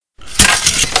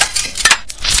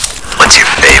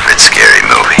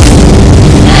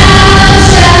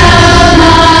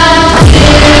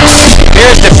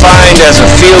defined as a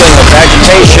feeling of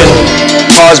agitation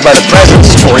caused by the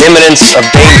presence or imminence of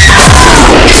danger.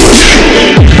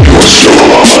 You are still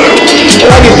alive.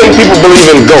 Why do you think people believe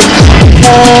in ghosts?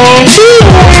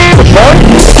 What?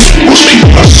 Most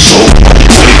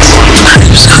people are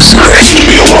so crazy to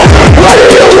be alone. What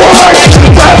do you want?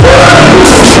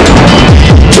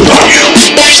 Without you.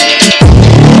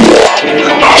 Not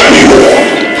anymore.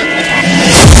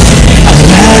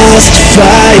 Last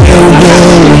fire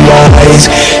will rise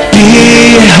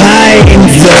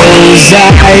behind those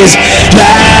eyes.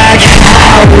 Black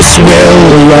house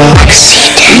will rock.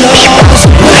 Lost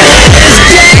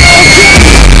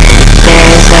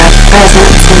There's a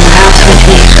presence in the house with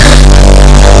me.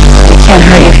 I can't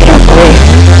hurt you if you don't believe.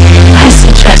 I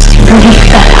suggest you leave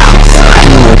that house.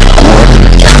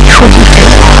 It's not even real.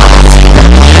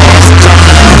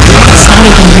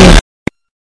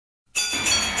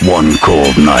 One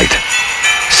cold night,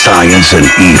 science and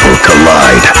evil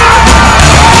collide.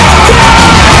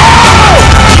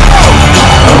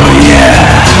 Oh yeah.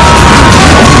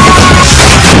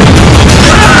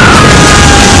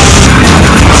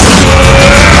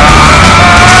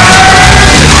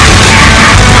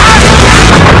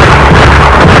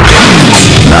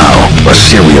 Now, a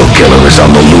serial killer is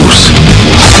on the loose.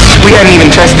 We hadn't even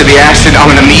tested the acid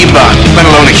on an amoeba, let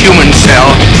alone a human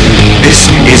cell. This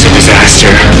is a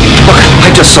disaster. Look, I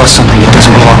just saw something that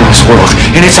doesn't belong in this world,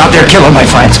 and it's out there killing my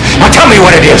friends. Now tell me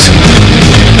what it is.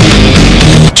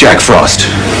 Jack Frost.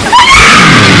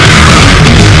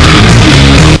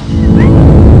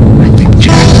 I think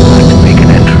Jack's going to make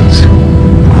an entrance.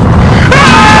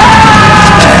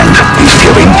 And he's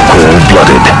giving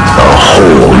cold-blooded a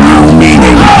whole new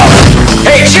meaning.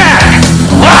 Hey, Jack!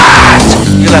 What?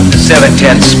 You left the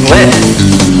 710 split.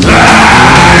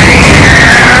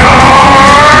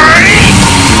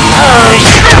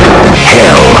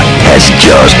 Hell has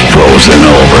just frozen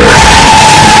over.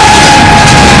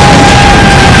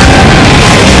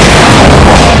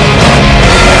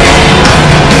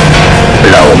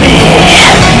 Blow me.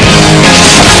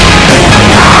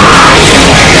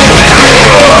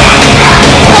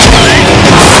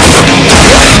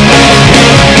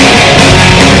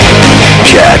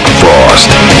 Jack Frost.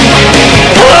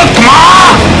 Look,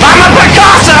 Ma! I'm a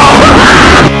Picasso!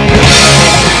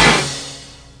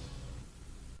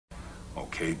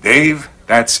 Okay, Dave,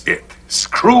 that's it.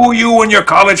 Screw you and your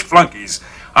college flunkies.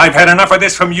 I've had enough of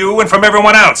this from you and from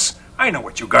everyone else. I know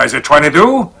what you guys are trying to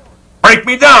do. Break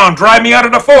me down, drive me out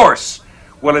of the force.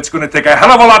 Well, it's going to take a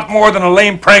hell of a lot more than a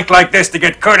lame prank like this to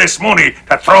get Curtis Mooney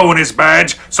to throw in his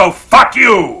badge, so fuck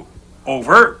you!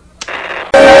 Over.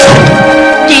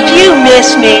 Did you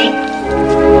miss me?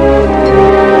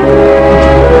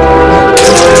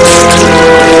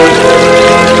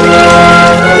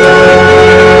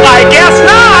 I guess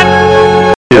not.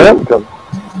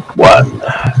 One.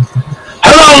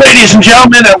 Hello, ladies and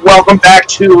gentlemen, and welcome back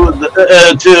to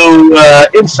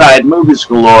Inside Movies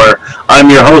Galore. I'm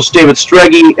your host, David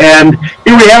Streggy, and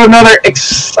here we have another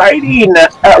exciting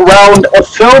round of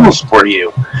films for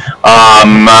you.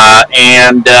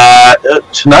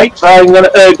 Tonight I'm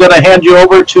gonna hand you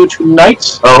over to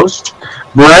tonight's host,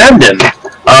 Brandon.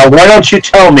 Why don't you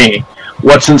tell me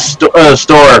what's in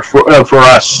store for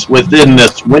us within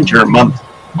this winter month?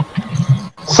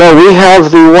 So we have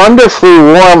the wonderfully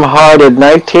warm-hearted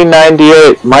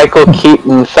 1998 Michael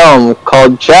Keaton film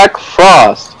called Jack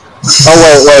Frost.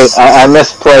 Oh, wait, I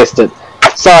misplaced it.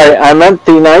 Sorry, I meant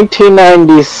the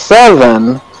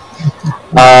 1997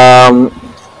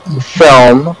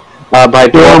 film by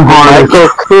Michael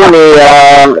Cooney,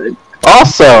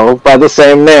 also by the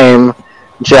same name,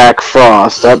 Jack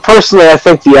Frost. Personally, I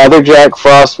think the other Jack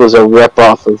Frost was a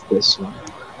rip-off of this one.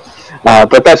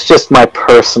 But that's just my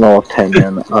personal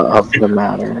opinion of the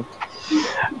matter.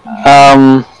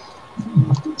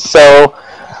 So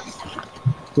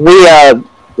I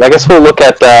guess we'll look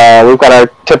at, we've got our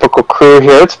typical crew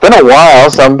here. It's been a while,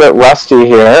 so I'm a bit rusty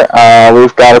here.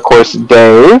 We've got, of course,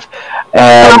 Dave,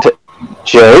 and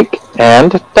Jake,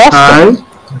 and Dustin.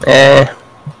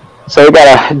 So we've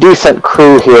got a decent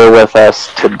crew here with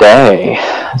us today.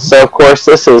 So, of course,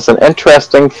 this is an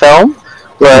interesting film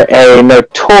where a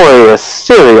notorious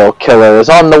serial killer is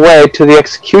on the way to the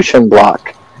execution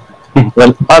block.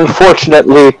 When,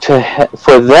 unfortunately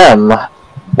for them,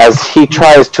 as he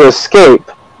tries to escape,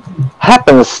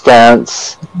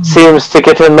 happenstance seems to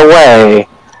get in the way,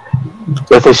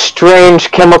 with a strange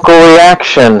chemical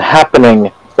reaction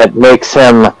happening that makes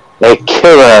him a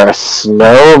killer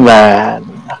snowman.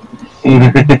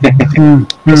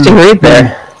 Interesting read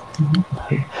there.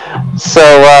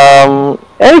 So,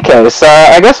 any case,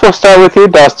 I guess we'll start with you,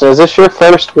 Dustin. Is this your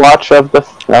first watch of the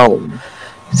film?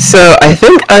 So I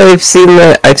think I've seen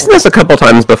this a couple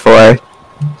times before.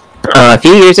 A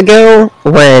few years ago,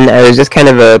 when I was just kind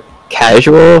of a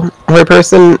casual horror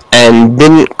person and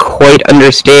didn't quite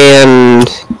understand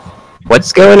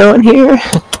what's going on here.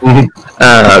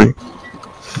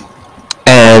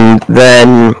 And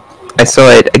then I saw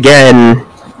it again.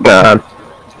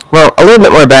 Well, a little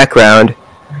bit more background.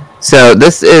 So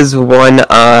this is one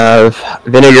of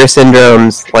Vinegar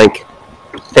Syndrome's like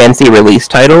fancy release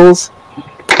titles,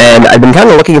 and I've been kind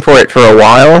of looking for it for a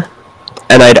while.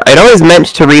 And I'd always meant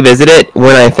to revisit it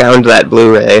when I found that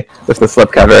Blu-ray with the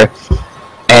slipcover.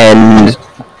 And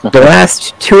the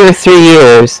last 2 or 3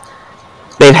 years,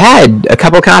 they've had a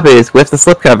couple copies with the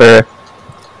slipcover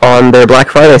on their Black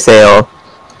Friday sale.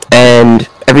 And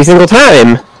every single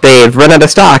time, they've run out of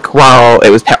stock while it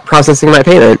was processing my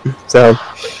payment. So,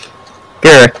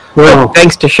 here. Well,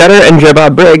 thanks to Shudder and Joe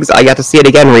Bob Briggs, I got to see it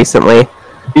again recently.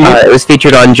 It was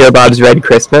featured on Joe Bob's Red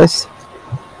Christmas.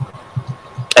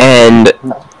 And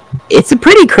it's a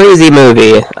pretty crazy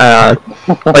movie.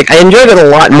 Like, I enjoyed it a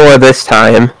lot more this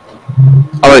time.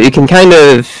 Although you can kind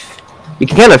of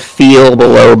feel the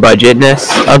low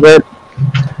budgetness of it.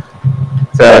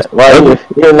 So, well,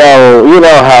 you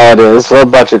know how it is. Low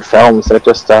budget films are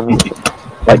just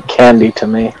like candy to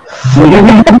me.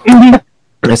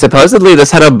 Supposedly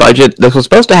this was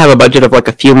supposed to have a budget of like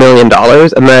a few $1 million,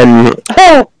 and then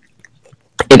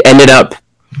it ended up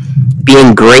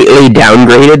being greatly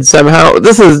downgraded somehow.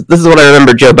 This is what I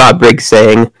remember Joe Bob Briggs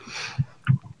saying.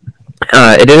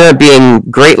 It ended up being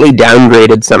greatly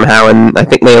downgraded somehow, and I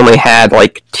think they only had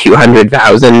like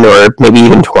 200,000 or maybe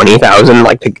even 20,000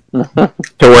 like to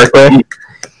work with.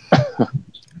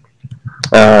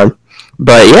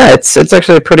 But yeah, it's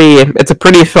actually a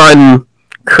pretty fun,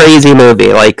 crazy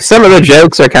movie. Like, some of the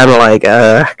jokes are kind of like,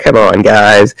 come on,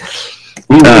 guys.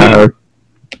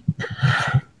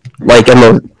 Like,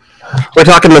 we're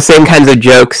talking the same kinds of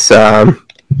jokes that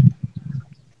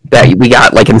we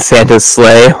got, like, in Santa's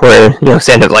sleigh, where, you know,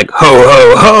 Santa's like, ho,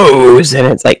 ho, hoes, and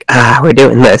it's like, we're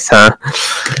doing this, huh?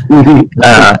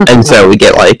 And so we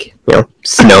get, like, you know,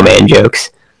 snowman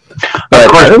jokes. But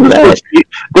of course,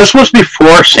 this was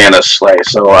before Santa's sleigh,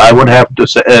 so I would have to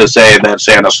say that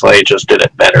Santa's sleigh just did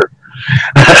it better.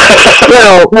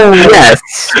 Well, yes.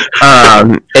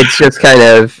 It's just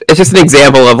an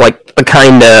example of like the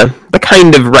kind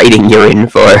of writing you're in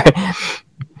for.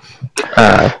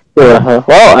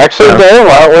 Well, actually, Dave,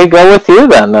 why don't we go with you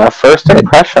then? First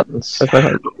impressions.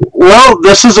 Well,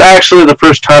 this is actually the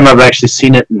first time I've actually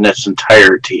seen it in its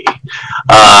entirety, where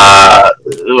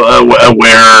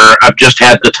I've just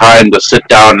had the time to sit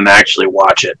down and actually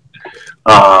watch it.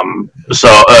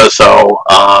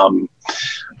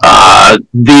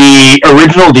 The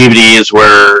original DVDs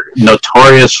were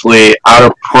notoriously out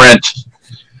of print,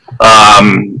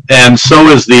 and so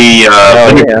is the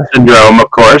Vinegar Syndrome, of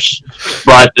course.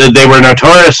 But they were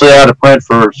notoriously out of print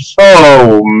for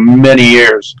so many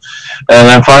years, and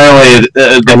then finally,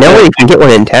 I know you can get one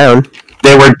in town.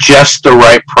 They were just the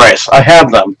right price. I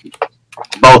have them,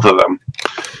 both of them.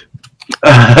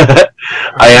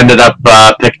 I ended up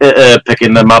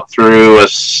picking them up through a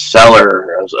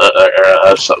seller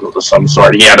of some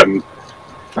sort. He had a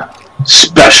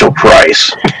special price.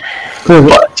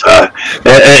 But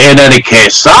in any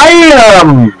case,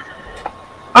 I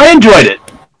enjoyed it.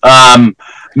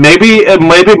 Maybe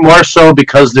more so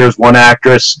because there's one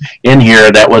actress in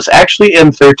here that was actually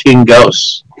in 13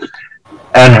 Ghosts,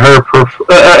 and her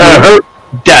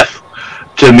death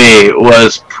to me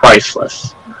was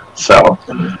priceless. So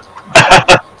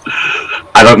I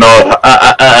don't know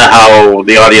how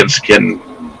the audience can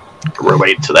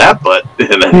relate to that, but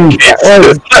in any case,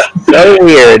 so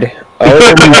weird.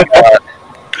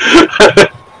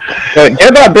 So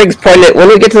Joe Bob Briggs pointed, when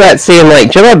we get to that scene,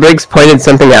 like, Joe Bob Briggs pointed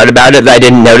something out about it that I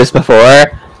didn't notice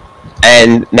before,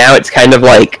 and now it's kind of,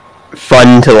 like,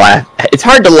 fun to laugh. It's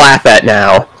hard to laugh at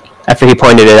now, after he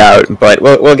pointed it out, but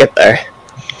we'll get there.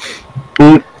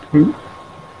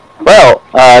 Well,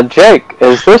 Jake,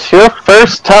 is this your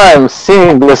first time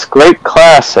seeing this great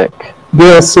classic?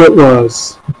 Yes, it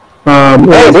was.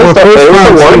 It was the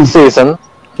award season.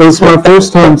 It was my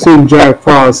first time seeing Jack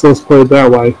Frost, let's put it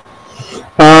that way.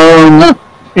 And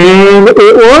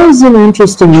it was an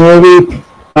interesting movie.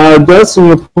 Dustin,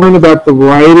 your point about the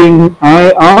writing,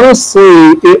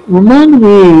 it reminded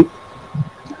me,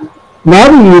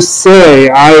 now that you say,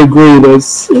 I agree,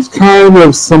 it's kind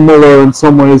of similar in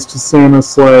some ways to Santa's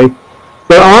Sleigh.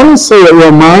 But honestly, it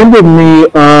reminded me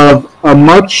of a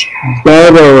much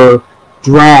better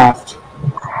draft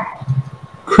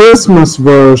Christmas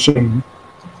version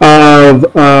of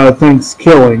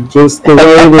Thanksgiving. Just the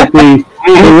way that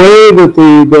way that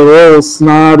the little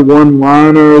snide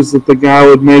one-liners that the guy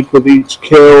would make with each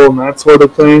kill and that sort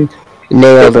of thing.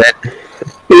 Nailed it.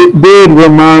 It did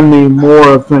remind me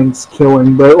more of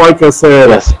Thanksgiving, but like I said,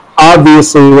 Yes.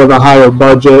 obviously with a higher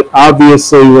budget,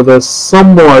 obviously with a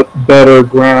somewhat better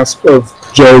grasp of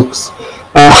jokes,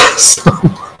 so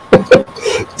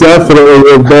definitely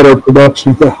with better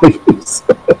production values.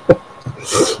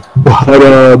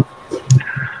 But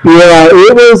yeah,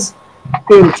 it was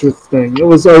interesting. It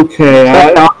was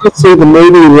okay. Honestly, the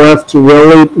movie left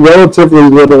relatively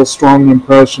little strong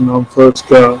impression on first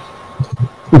go.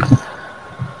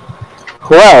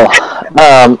 Well,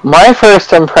 my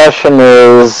first impression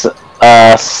is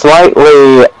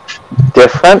slightly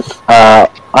different.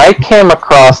 I came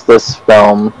across this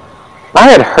film. I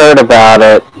had heard about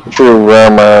it through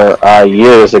rumor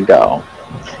years ago.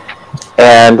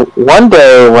 And one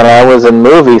day when I was in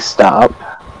Movie Stop,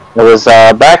 it was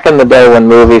back in the day when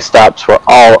movie stops were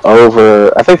all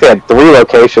over. I think they had 3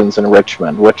 locations in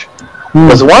Richmond, which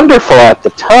was wonderful at the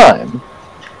time.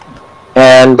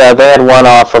 And they had one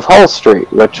off of Hull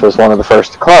Street, which was one of the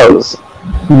first to close.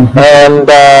 And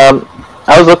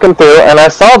I was looking through, and I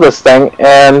saw this thing,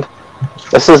 and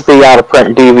this is the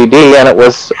out-of-print DVD, and it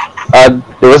was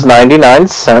 99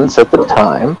 cents at the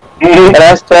time. And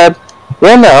I said,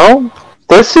 you know,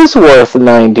 this is worth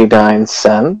 99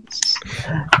 cents.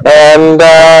 And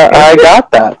I got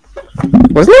that.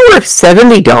 Wasn't it worth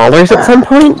 $70 at some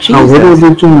point? Jesus. How little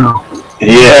did you know?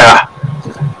 Yeah.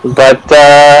 But,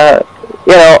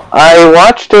 you know, I've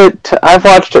watched it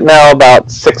now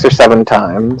about 6 or 7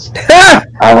 times.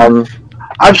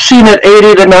 I've seen it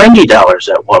 $80 to $90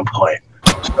 at one point.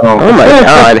 So, oh my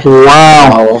god.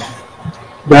 Wow.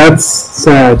 That's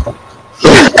sad.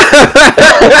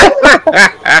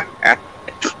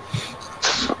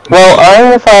 Well,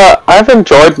 I've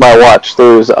enjoyed my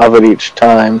watch-throughs of it each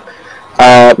time.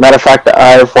 Matter of fact,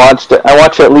 I watch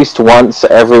it at least once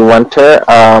every winter.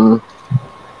 And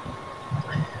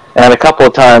a couple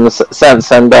of times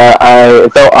since, and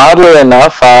though oddly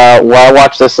enough, while I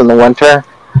watched this in the winter,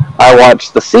 I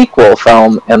watched the sequel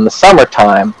film in the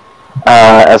summertime,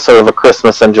 as sort of a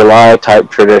Christmas in July type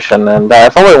tradition, and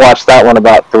I've only watched that one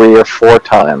about 3 or 4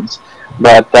 times,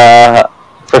 but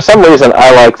for some reason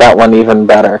I like that one even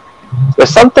better. There's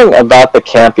something about the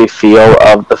campy feel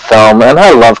of the film, and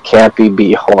I love campy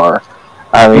B-horror.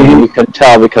 I mean, you can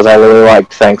tell because I really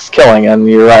liked Thanksgiving, and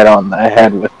you're right on the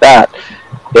head with that.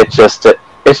 It's just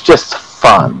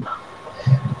fun.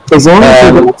 As long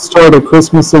as we don't start a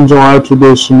Christmas in July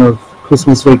tradition of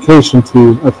Christmas Vacation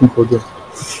too, I think we're good.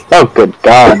 Oh, good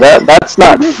God, that's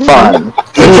not fun.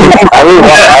 I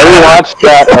rewatched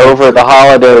that over the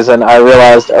holidays, and I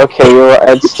realized, okay,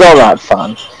 it's still not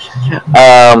fun.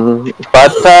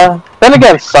 But then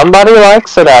again, somebody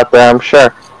likes it out there, I'm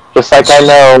sure. Just like I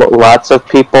know lots of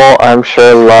people, I'm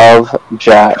sure, love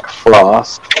Jack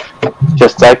Frost,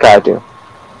 just like I do.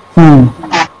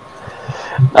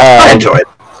 I enjoy it.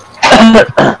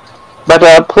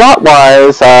 But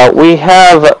plot-wise, we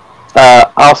have...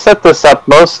 I'll set this up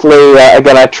mostly...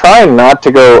 again, I try not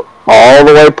to go all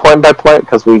the way point by point,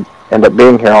 because we end up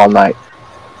being here all night.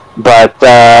 But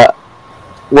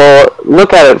we'll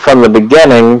look at it from the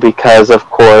beginning, because, of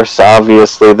course,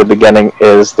 obviously the beginning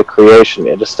is the creation.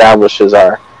 It establishes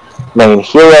our main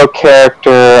hero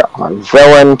character, our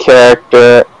villain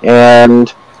character,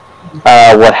 and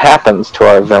what happens to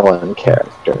our villain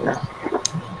character.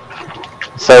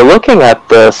 So looking at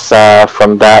this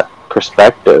from that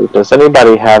perspective, does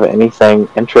anybody have anything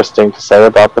interesting to say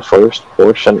about the first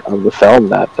portion of the film,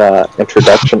 that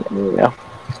introduction area?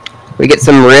 We get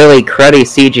some really cruddy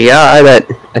CGI that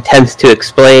attempts to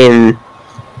explain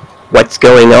what's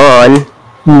going on.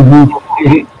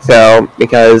 So,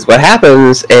 because what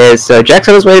happens is, Jack's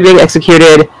on his way to being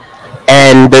executed,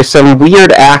 and there's some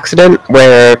weird accident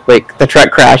where, like, the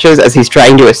truck crashes as he's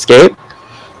trying to escape.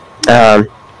 And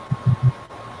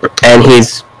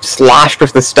he's sloshed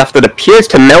with the stuff that appears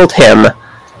to melt him.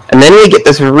 And then we get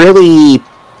this really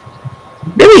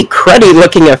cruddy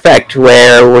looking effect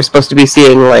where we're supposed to be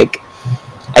seeing, like,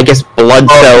 I guess blood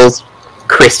cells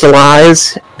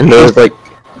crystallize, and there's like...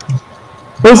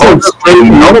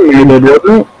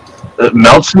 It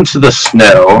melts into the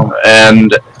snow,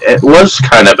 and it was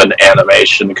kind of an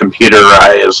animation,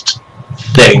 computerized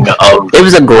thing of... It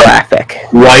was a graphic.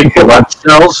 White blood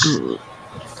cells.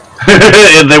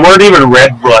 They weren't even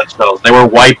red blood cells, they were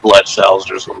white blood cells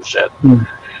or some shit. Yeah,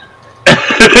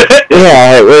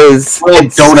 it was... Little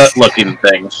donut-looking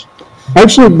things.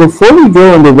 Actually, before we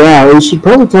go into that, we should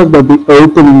probably talk about the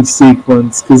opening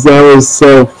sequence, because that was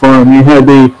so fun. You had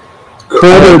the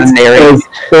credits as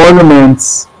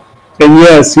ornaments And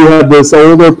yes, you had this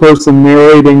older person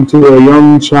narrating to a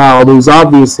young child who's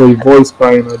obviously voiced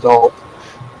by an adult.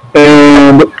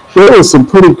 And there was some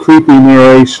pretty creepy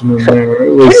narration in there.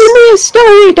 It was... Tell me a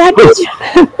story, Daddy.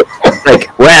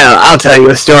 Like, well, I'll tell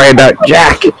you a story about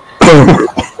Jack.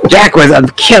 Jack was a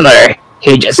killer.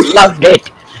 He just loved it.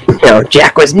 You know,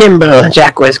 Jack was nimble.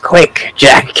 Jack was quick.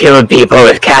 Jack killed people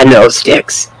with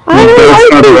candlesticks. Shut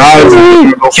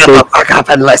the fuck up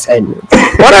and listen.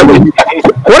 What are we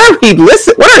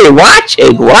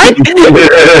watching? What?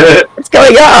 What's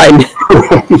going on?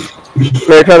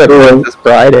 They're trying to put this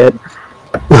bride in.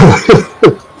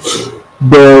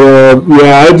 But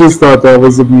yeah, I just thought that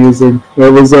was amusing.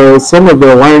 It was some of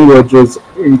the language was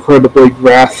incredibly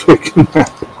graphic in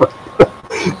that part.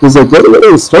 It was like, what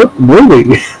do we start the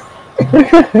movie?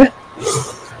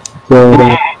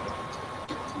 But,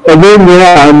 and then,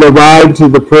 yeah, on the ride to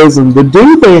the prison, the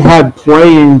dude they had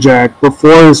playing Jack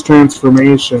before his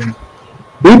transformation,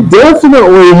 he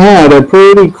definitely had a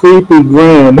pretty creepy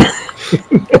grin. He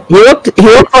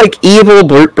looked like evil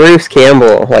Bruce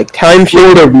Campbell, like Time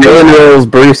Shift of Millionaire's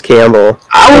Bruce Campbell.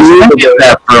 I was thinking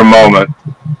that for a moment.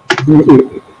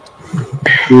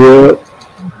 Yeah.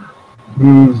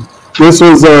 This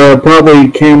was probably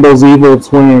Campbell's evil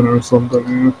twin or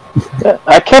something.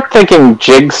 I kept thinking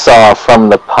Jigsaw from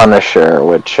The Punisher,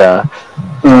 which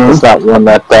is not one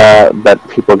that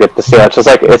people get to see much.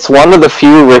 It's one of the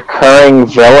few recurring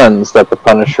villains that The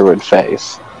Punisher would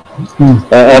face.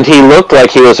 And he looked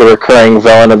like he was a recurring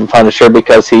villain of The Punisher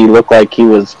because he looked like he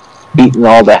was beaten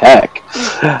all the heck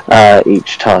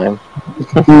each time.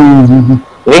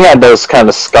 He had those kind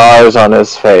of scars on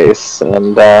his face,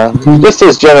 and just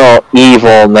his general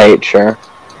evil nature.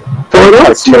 Very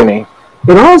cartoony.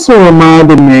 It also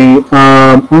reminded me,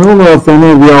 I don't know if any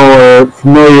of y'all are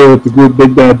familiar with the group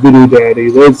Big Bad Voodoo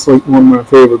Daddy. That's like one of my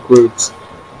favorite groups.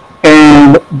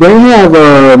 And they have,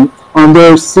 on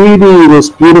their CD, This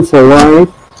Beautiful Life,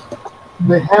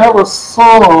 they have a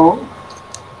song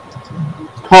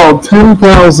called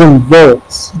 10,000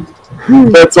 Volts.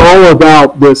 That's all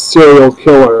about this serial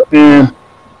killer, and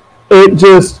it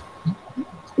just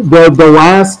the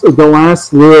last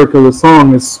lyric of the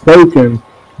song is spoken.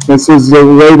 This is the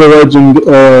way the legend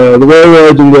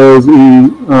goes.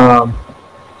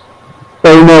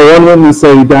 One witness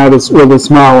say he died with a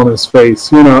smile on his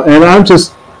face, and I'm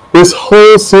just this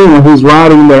whole scene when he's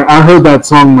riding there. I heard that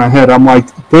song in my head. I'm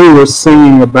like, they were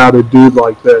singing about a dude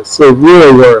like this. They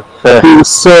really were. He was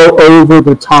so over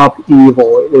the top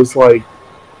evil. It was like,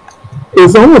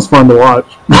 it's almost fun to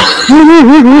watch.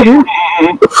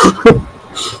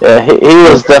 Yeah, he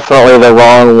was definitely the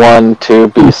wrong one to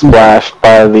be splashed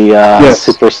by the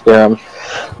super serum.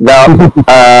 Now,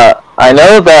 I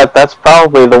know that's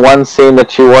probably the one scene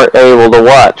that you weren't able to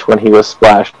watch when he was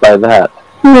splashed by that.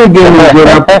 You gave me a good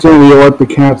opportunity to let the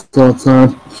cats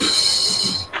outside.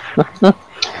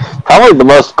 Probably the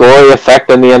most gory effect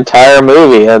in the entire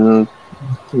movie, and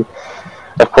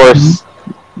of course,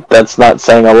 that's not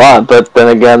saying a lot, but then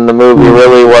again, the movie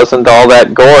really wasn't all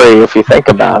that gory if you think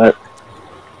about it.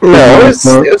 No, it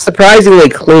was surprisingly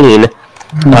clean,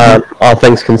 all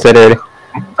things considered.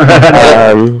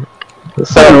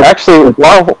 So actually,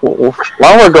 while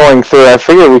we're going through, I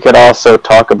figure we could also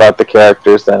talk about the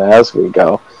characters then as we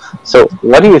go. So,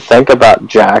 what do you think about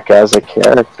Jack as a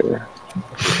character?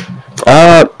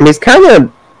 He's kind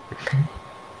of...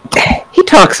 He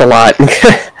talks a lot.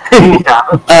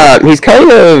 He's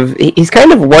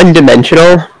kind of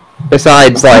one-dimensional.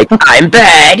 Besides, like, I'm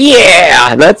bad,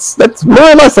 yeah! That's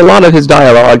more or less a lot of his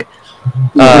dialogue.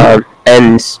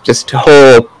 And just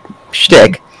whole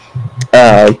shtick.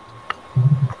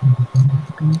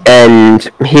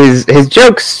 And his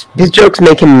jokes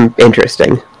make him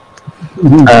interesting.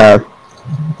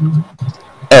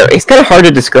 He's kind of hard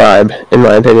to describe, in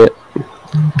my opinion.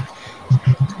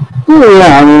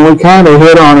 Yeah, I mean, we kind of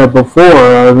hit on it before.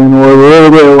 I mean, we're a little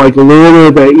bit of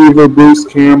the evil Bruce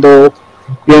Campbell.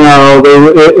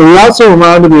 It also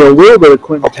reminded me a little bit of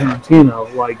Quentin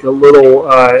Tarantino, like a little,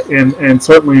 and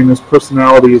certainly in his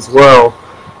personality as well.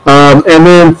 And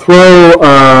then throw,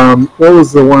 what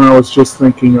was the one I was just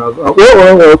thinking of?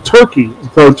 Turkey.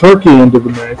 Throw Turkey into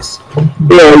the mix.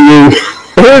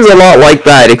 It was a lot like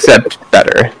that, except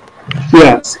better.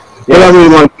 Yes. But I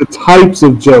mean, like, the types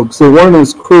of jokes, they weren't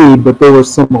as crude, but they were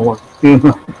similar.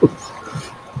 Yeah.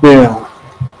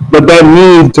 But that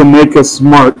need to make a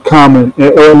smart comment,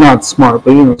 or not smart,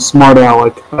 but, smart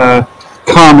aleck,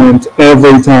 comment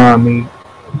every time he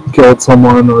killed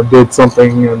someone or did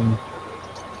something, and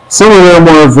some of them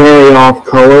were very off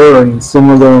color, and some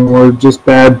of them were just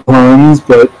bad puns,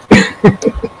 but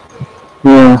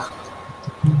yeah.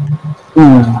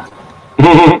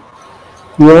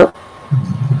 Yeah.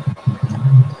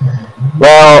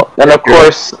 Well, and of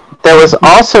course, there was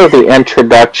also the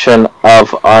introduction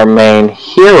of our main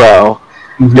hero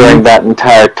during that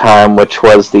entire time, which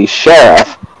was the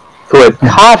sheriff, who had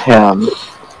caught him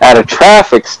at a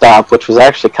traffic stop, which was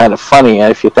actually kind of funny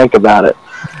if you think about it.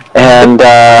 And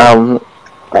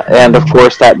of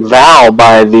course that vow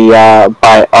by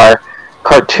our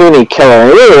cartoony killer.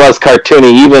 It really was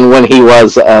cartoony, even when he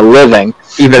was living.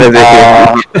 Even as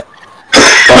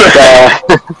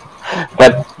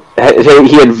but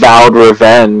he had vowed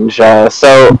revenge.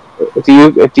 So,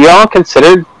 do you all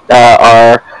consider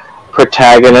our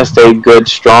protagonist a good,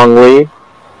 strong lead?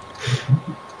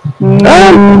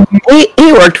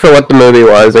 He worked for what the movie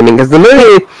was. I mean, because the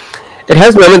movie, it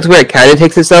has moments where it kind of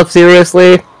takes itself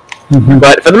seriously,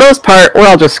 but for the most part, we're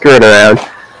all just screwing around.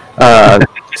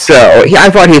 So I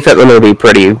thought he fit the movie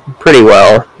pretty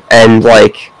well, and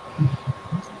like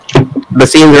the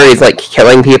scenes where he's like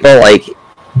killing people, like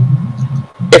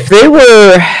if they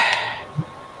were.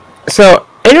 So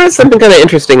I noticed something kind of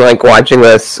interesting, like watching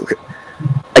this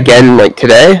again, like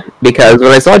today, because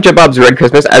when I saw Joe Bob's Red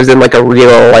Christmas, I was in like a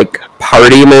real like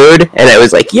party mood, and I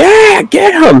was like, yeah,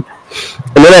 get him.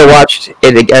 And then I watched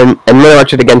it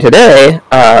again, today.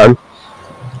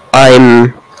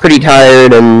 I'm pretty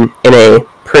tired and in a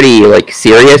pretty like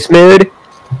serious mood,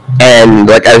 and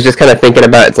like I was just kind of thinking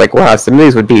about it's like, wow, some of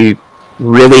these would be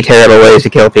really terrible ways to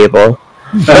kill people.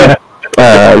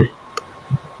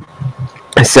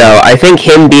 So I think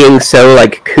him being so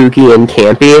like kooky and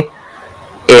campy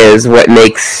is what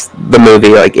makes the movie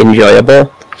like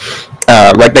enjoyable.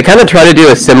 Like they kind of try to do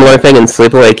a similar thing in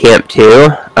Sleepaway Camp 2,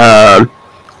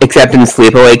 except in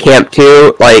Sleepaway Camp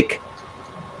 2, like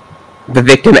the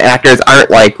victim actors aren't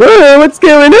like, whoa, what's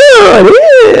going on?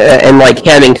 And like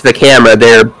handing to the camera,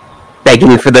 they're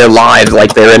begging for their lives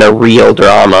like they're in a real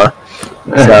drama.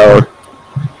 So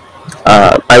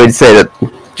I would say that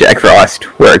Jack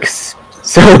Frost works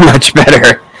so much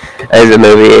better as a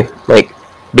movie, like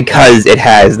because it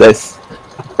has this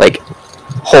like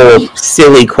whole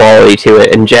silly quality to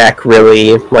it, and Jack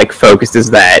really like focuses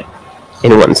that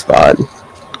in one spot.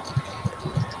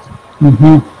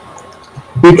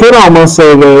 You could almost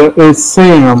say that it's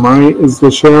Sam, right? Is the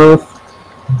sheriff?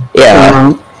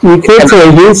 Yeah. You could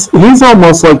say he's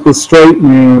almost like the straight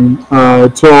man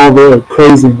to all the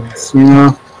craziness, you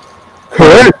know?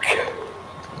 Correct.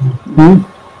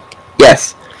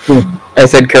 Yes. I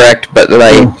said correct, but then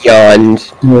I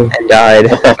yawned and died.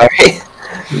 Sorry.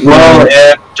 Well,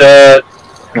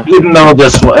 even though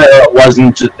this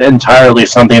wasn't entirely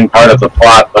something part of the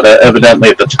plot, but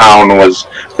evidently the town was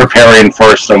preparing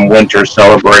for some winter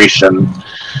celebration.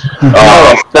 They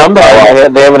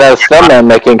even had a stuntman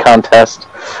making contest.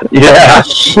 Yeah.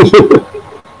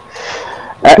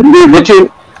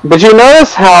 Did you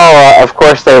notice how, of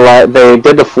course, they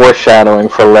did the foreshadowing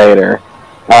for later,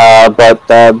 but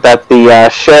that the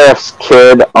sheriff's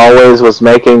kid always was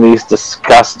making these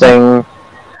disgusting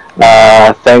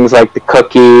things like the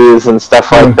cookies and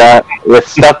stuff like that, with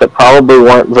stuff that probably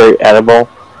weren't very edible.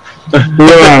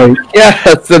 Right. Yeah,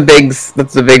 that's the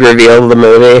big reveal of the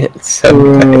movie. It's so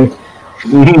good.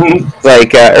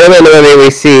 Like early in the movie,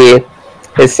 we see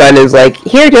his son is like,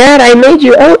 "Here, Dad, I made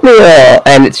you oatmeal,"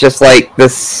 and it's just like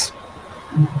this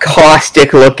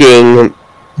caustic-looking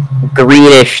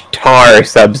greenish tar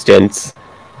substance.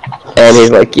 And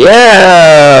he's like,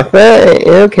 yeah,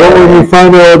 okay. But when you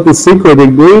find out what the secret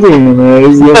ingredient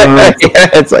is, you know. Yeah,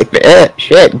 it's like,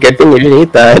 shit, good thing you didn't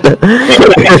eat that.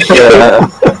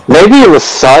 Maybe the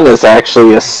son is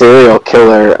actually a serial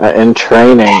killer in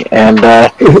training, and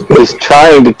he's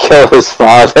trying to kill his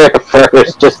father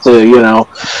first, just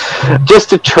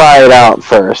to try it out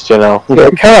first, you know.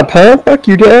 Like, huh, fuck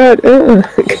you, Dad.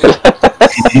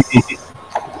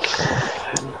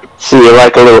 So you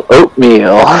like a little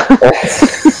oatmeal.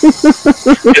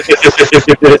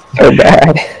 So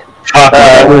bad.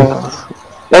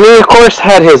 And he, of course,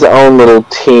 had his own little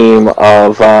team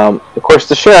of course,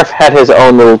 the sheriff had his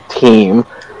own little team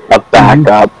of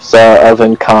backups of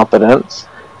incompetence,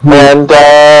 and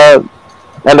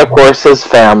of course his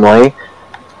family,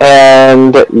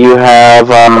 and you have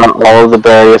all of the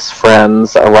various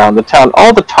friends around the town,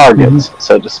 all the targets,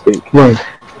 so to speak. Right.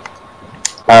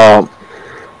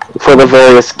 For the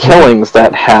various killings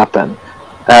that happen.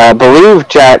 I believe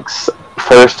Jack's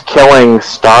first killing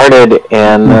started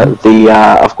in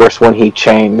of course, when he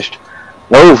changed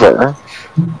over.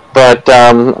 But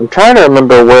I'm trying to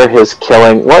remember where his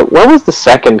killing... What was the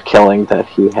second killing that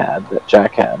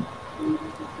Jack had?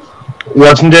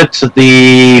 Wasn't it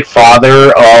the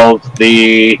father of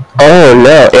the... Oh,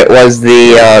 no, it was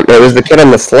the kid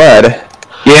on the sled.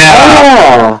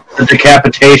 Yeah. the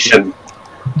decapitation.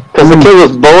 Because the kid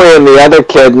was bullying the other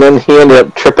kid, and then he ended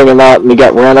up tripping him out, and he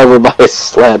got ran over by his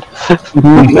sled.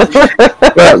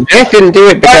 Well, Jack didn't do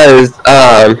it because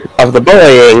of the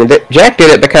bullying. Jack did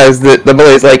it because the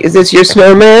bully's like, "Is this your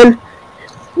snowman?"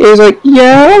 He was like,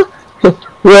 "Yeah."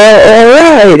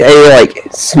 Well, alright.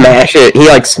 And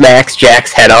he smacks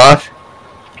Jack's head off.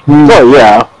 Oh,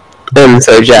 yeah. And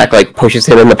so Jack, pushes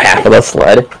him in the path of the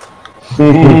sled.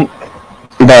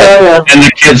 But, and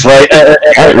the kid's like,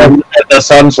 and the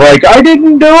son's like, "I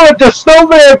didn't do it, the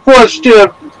snowman pushed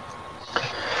him."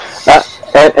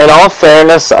 In all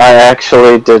fairness, I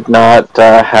actually did not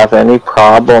have any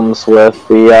problems with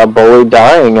the bully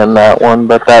dying in that one,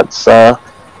 but that's...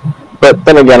 But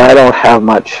then again, I don't have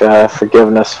much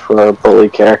forgiveness for bully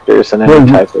characters in any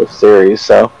type of series,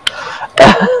 so...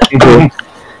 I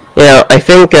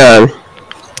think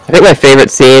my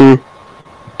favorite scene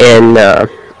in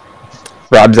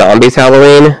Rob Zombie's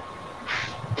Halloween...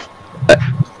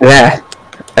 I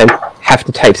have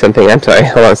to type something, I'm sorry,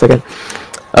 hold on a second.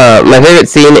 My favorite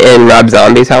scene in Rob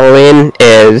Zombie's Halloween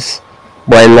is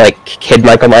when, Kid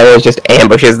Michael Myers just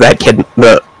ambushes that kid,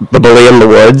 the bully in the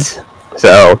woods.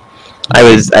 So... I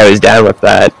was down with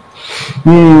that.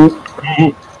 And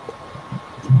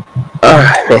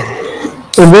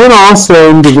then also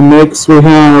into the mix we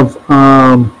have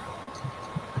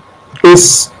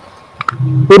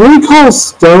would we call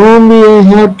Stone the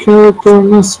head character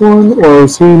in this one, or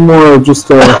is he more of just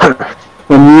a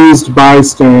amused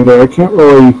bystander? I can't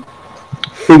really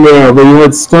figure out. But you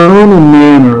had Stone and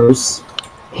Manners.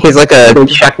 He's like a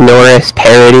Chuck Norris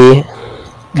parody.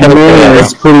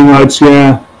 Manners, pretty much,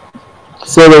 yeah.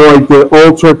 Sort of like the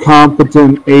ultra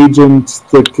competent agent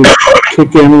that could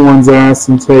kick anyone's ass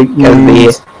and take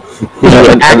names.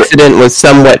 The accident was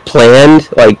somewhat planned.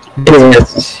 It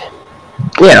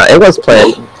was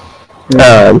planned.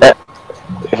 The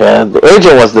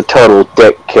agent was the total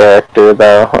dick character,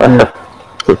 though.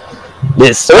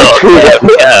 This well,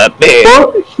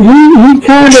 he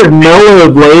kind of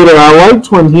mellowed later. I liked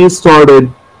when he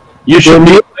started. You should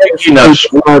be thinking of.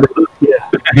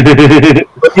 He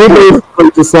basically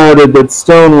decided that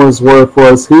Stone was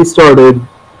worthless. He started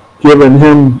giving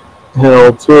him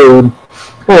hell too, and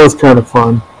that was kind of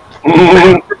fun.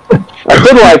 I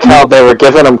did like how they were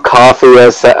giving him coffee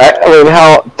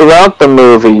how throughout the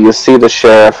movie you see the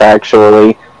sheriff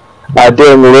actually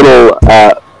doing little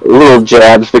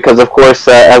jabs, because of course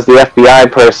as the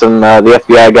FBI person, the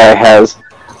FBI guy has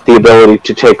the ability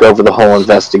to take over the whole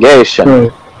investigation.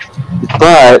 Right.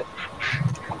 But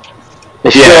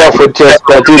the sheriff would just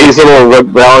do these little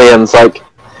rebellions like,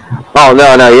 "Oh,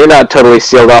 no, you're not totally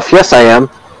sealed off." "Yes, I am."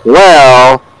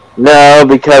 "Well, no,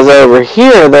 because over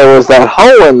here there was that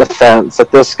hole in the fence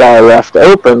that this guy left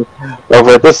open.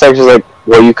 Over at this section." Like,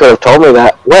 "Well, you could have told me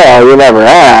that." "Well, you never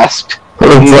asked."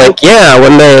 It's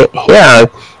when they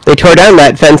tore down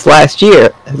that fence last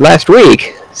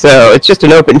week, so it's just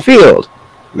an open field.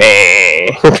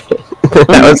 Meh.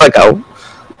 That was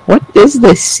what is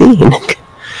this scene?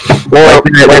 Well,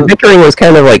 the bickering was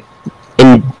kind of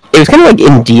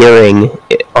endearing,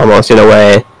 almost in a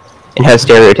way, and how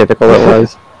stereotypical it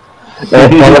was.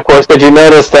 And of course, did you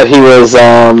notice that he was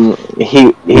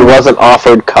he wasn't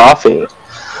offered coffee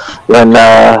when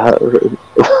the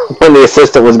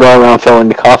assistant was going around filling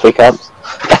the coffee cups?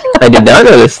 I did not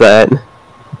notice that.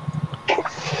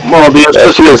 Well, the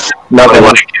assistant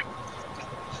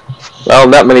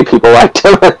not many people liked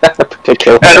him in that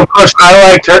particular. And of course,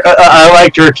 I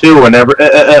liked her too. Whenever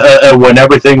when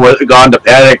everything was gone to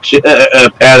panic,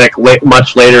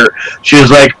 much later, she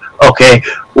was like, "Okay,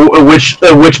 which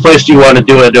place do you want to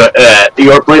do it at?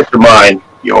 Your place or mine?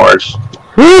 Yours."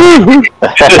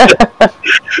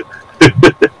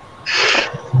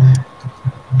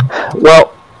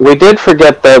 Well, we did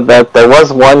forget though that there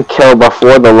was one kill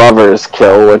before the lovers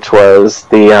kill, which was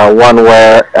the one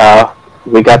where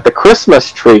we got the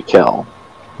Christmas tree kill.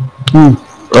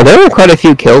 Well, there were quite a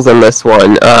few kills in this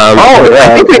one.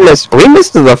 I think we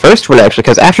missed the first one actually,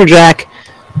 because after Jack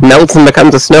melts and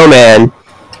becomes a snowman,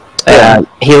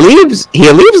 he leaves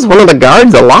one of the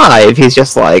guards alive. He's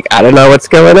just like, "I don't know what's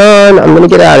going on. I'm gonna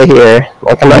get out of here.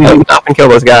 I'm not gonna stop and kill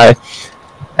this guy."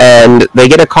 And they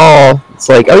get a call. It's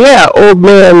like, "Oh yeah, old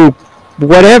man,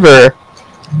 whatever."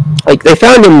 They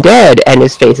found him dead, and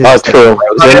his face is true.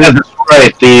 That's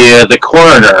right. The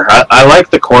coroner. I like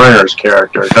the coroner's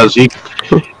character because he's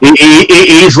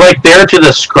there to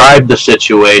describe the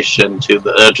situation to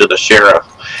the sheriff,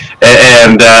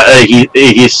 and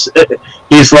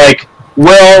he's like,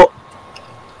 "Well,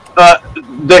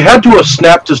 they had to have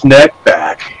snapped his neck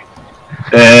back."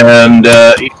 and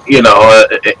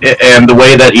and the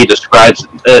way that he describes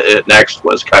it next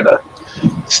was kind of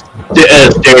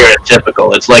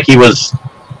stereotypical. It's like he was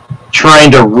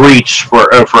trying to reach for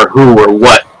who or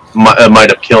what might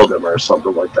have killed him or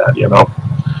something like that,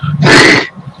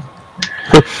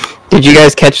 Did you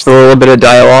guys catch the little bit of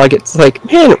dialogue? It's like,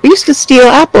 man, we used to steal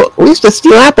apples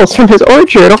from his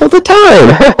orchard all the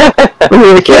time when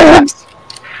we were kids.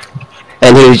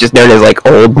 And he was just known as like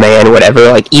old man, whatever.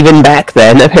 Like even back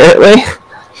then, apparently.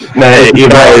 He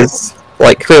was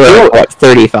like clearly like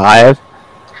 35.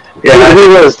 Yeah, he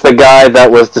was the guy that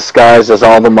was disguised as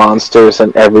all the monsters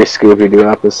in every Scooby-Doo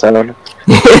episode.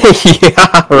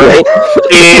 Yeah, right.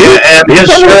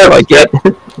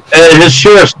 And his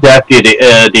sheriff's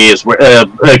deputies were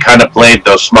kind of played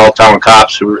those small town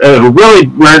cops who really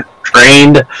weren't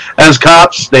trained as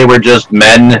cops. They were just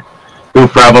men who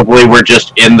probably were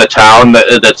just in the town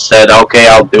that said, "Okay,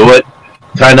 I'll do it,"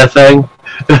 kind of thing.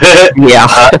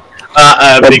 Yeah.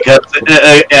 Because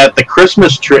at the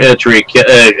Christmas tree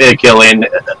killing,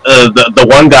 the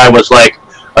one guy was like,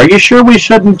 "Are you sure we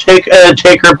shouldn't take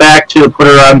her back to put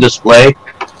her on display?"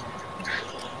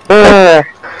 They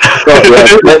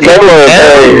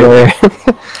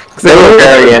were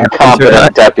very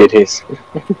incompetent deputies.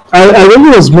 I think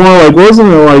it was more like,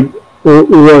 wasn't it like, what,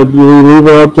 do we leave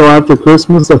her up till after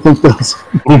Christmas? I think that's...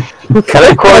 I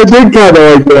did kind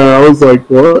of like that. I was like,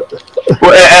 what?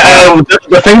 Well,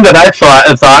 the thing that I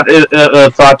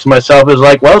thought to myself is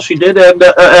like, well, she did end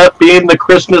up being the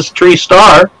Christmas tree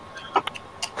star.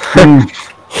 Yeah,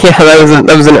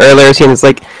 that was an earlier scene. It's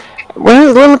like, well,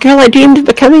 as a little girl, I dreamed of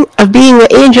being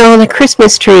the angel on the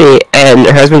Christmas tree, and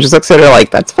her husband just looks at her like,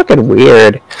 that's fucking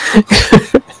weird.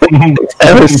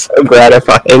 That was so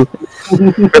gratifying.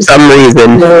 For some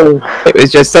reason, it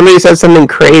was just somebody said something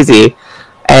crazy,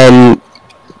 and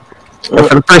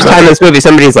for the first time in this movie,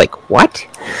 somebody's like, what?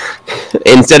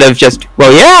 Instead of just,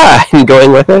 well, yeah, and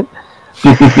going with it.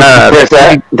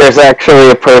 There's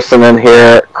actually a person in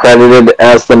here credited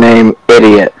as the name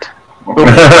Idiot.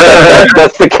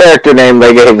 That's the character name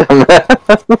they gave them.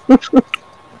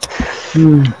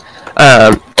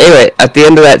 Anyway, at the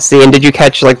end of that scene, did you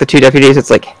catch like the two deputies? It's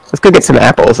like, let's go get some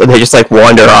apples, and they just like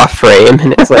wander off frame,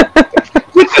 and it's like,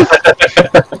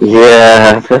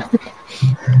 yeah.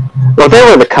 Well, they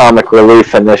were the comic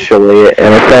relief initially,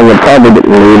 and then they probably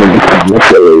didn't need any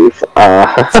comic relief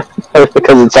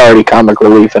because it's already comic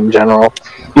relief in general.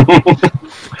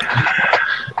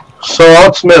 So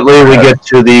ultimately, we get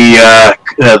to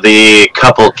the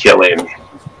couple killing.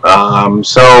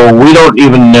 So we don't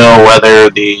even know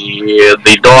whether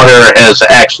the daughter has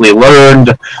actually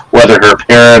learned whether her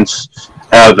parents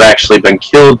have actually been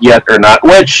killed yet or not.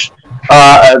 Which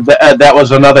that was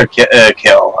another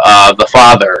kill. The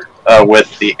father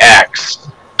with the axe.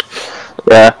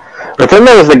 Yeah. But then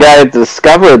there was the guy that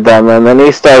discovered them, and then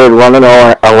he started running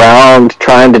around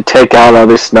trying to take out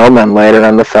other snowmen later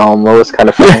in the film. It was kind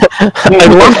of funny.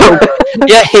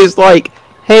 Yeah, he's like,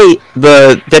 hey,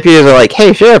 the deputies are like,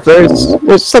 hey, Sheriff,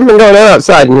 there's something going on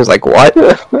outside. And he's like, what?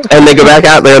 And they go back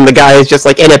out there, and the guy is just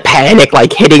like in a panic,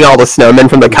 like hitting all the snowmen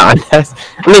from the contest.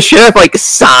 And the sheriff like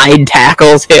side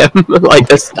tackles him, like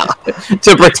to stop it,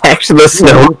 to protect the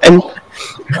snowmen.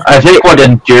 I think what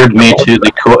endeared me to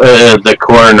the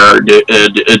coroner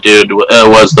dude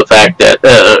was the fact that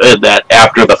that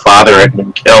after the father had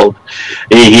been killed,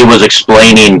 he was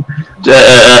explaining how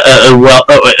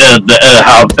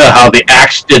the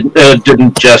axe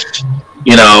didn't just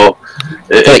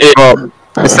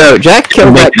so Jack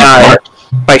killed that guy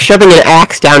by shoving an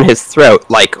axe down his throat,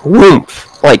 like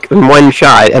whoomph, like in one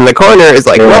shot, and the coroner is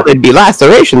like, well, it'd be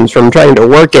lacerations from trying to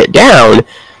work it down,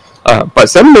 but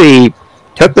somebody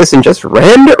took this and just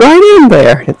rammed it right in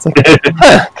there. It's like,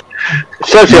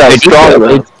 shows you how strong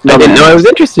I didn't know I was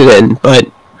interested in, but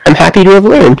I'm happy to have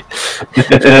learned.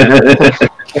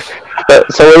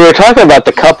 So when we were talking about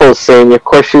the couple scene, of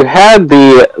course, you had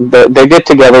they get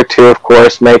together to, of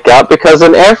course, make out, because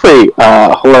in every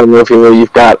horror movie where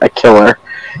you've got a killer,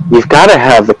 you've got to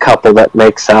have the couple that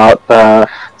makes out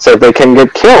so they can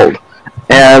get killed.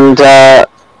 And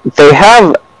they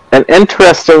have an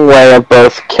interesting way of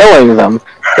both killing them,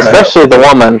 especially the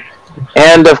woman,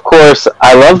 and of course,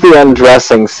 I love the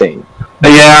undressing scene.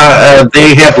 Yeah,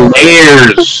 they had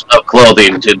layers of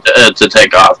clothing to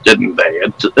take off, didn't they?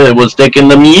 It was taking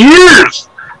them years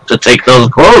to take those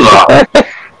clothes off.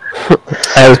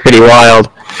 That was pretty wild.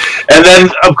 And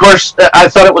then, of course, I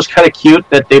thought it was kind of cute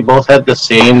that they both had the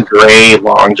same gray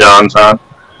long johns on.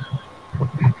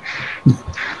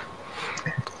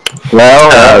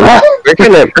 Well, we're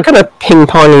kind of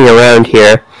ping-ponging around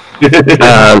here.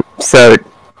 So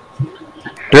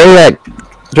during that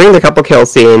during the couple kill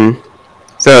scene,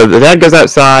 so the dad goes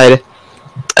outside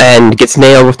and gets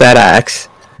nailed with that axe,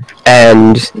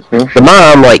 and the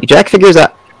mom, like, Jack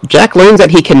learns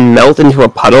that he can melt into a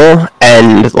puddle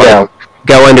and, like,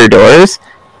 go under doors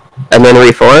and then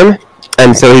reform,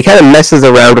 and so he kind of messes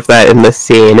around with that in this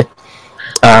scene,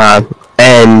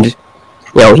 and,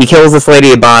 you know, he kills this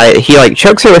lady he, like,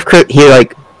 chokes her with, he,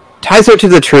 like, ties her to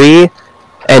the tree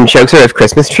and chokes her with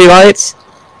Christmas tree lights,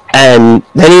 and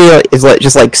then he is, like,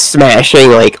 just, like, smashing,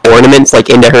 like, ornaments, like,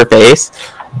 into her face,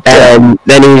 and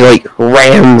then he, like,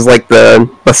 rams, like, the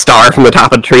star from the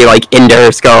top of the tree, like, into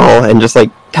her skull, and just, like,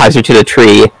 ties her to the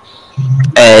tree.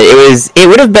 And it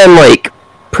would have been, like,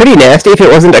 pretty nasty if it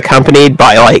wasn't accompanied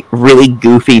by, like, really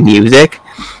goofy music.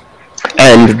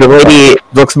 And the lady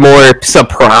looks more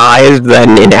surprised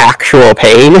than in actual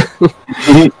pain.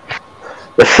 He's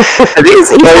a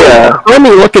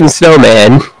funny-looking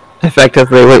snowman,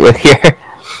 effectively, they went with here.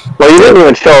 Well, they didn't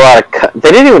even show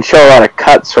a lot of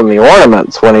cuts from the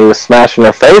ornaments when he was smashing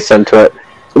her face into it.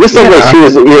 It just looked like he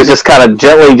was just kind of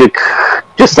gently,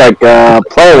 just like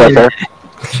playing with her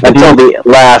until the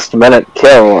last minute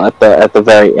kill at the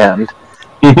very end.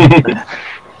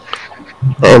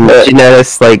 And you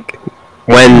notice, like,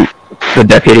 when the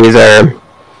deputies are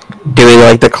doing,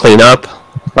 like, the cleanup,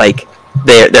 like,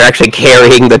 they're actually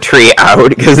carrying the tree out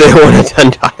because they don't want it to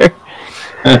untire.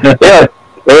 Yeah.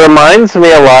 It reminds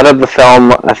me a lot of the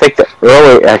film, I think it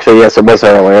was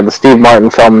earlier, the Steve Martin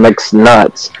film Mixed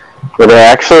Nuts, where they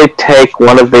actually take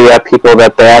one of the people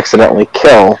that they accidentally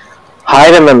kill,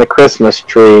 hide him in the Christmas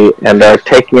tree, and are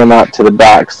taking him out to the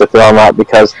docks to throw him out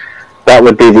because that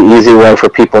would be the easy way for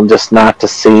people just not to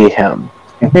see him.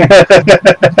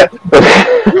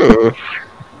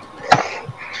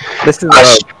 This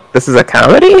is a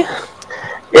comedy?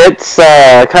 It's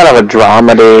kind of a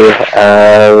dramedy,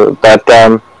 but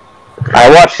I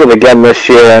watched it again this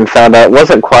year and found out it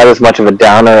wasn't quite as much of a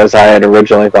downer as I had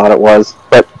originally thought it was.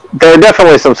 But there are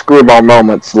definitely some screwball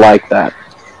moments like that.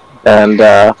 And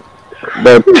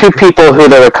the two people who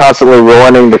they were constantly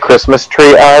ruining the Christmas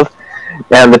tree of,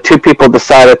 and the two people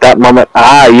decide at that moment,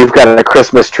 you've got a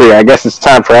Christmas tree, I guess it's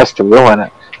time for us to ruin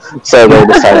it. So they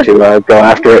decide to go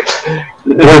after it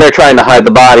when they're trying to hide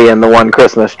the body in the one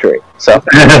Christmas tree. So,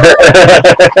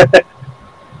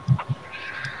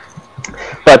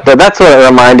 but that's what it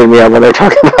reminded me of when they're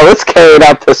talking about, let's carry it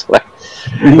out this way.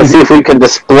 Let's see if we can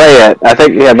display it. I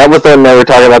think, that was when they were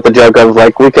talking about the joke of,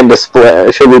 like,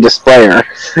 should we display her?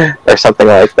 Or something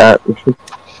like that.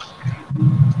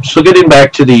 So getting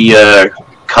back to the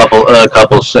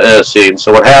couple scene,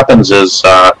 so what happens is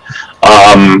the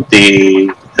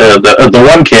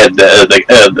one kid,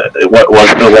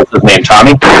 what's his name,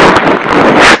 Tommy?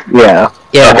 Yeah.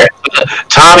 Okay.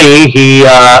 Tommy, he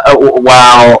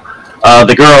while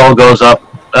the girl goes up,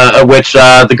 which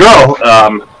the girl,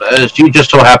 she just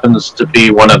so happens to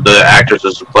be one of the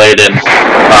actresses who played in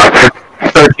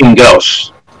 13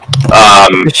 Ghosts.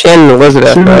 Shannon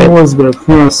Elizabeth, right? Elizabeth,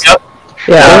 yes. Yep.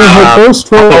 Yeah. Her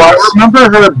first role. I remember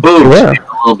her boobs being a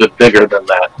little bit bigger than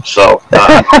that, so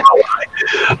I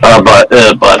don't know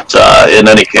why. But in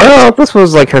any case, well, this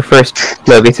was like her first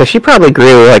movie, so she probably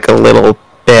grew like a little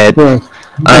bit. But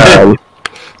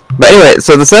anyway,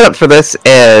 so the setup for this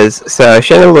is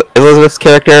Shannon Elizabeth's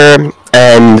character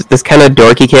and this kind of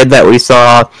dorky kid that we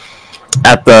saw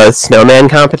at the snowman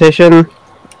competition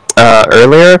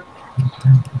earlier.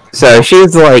 So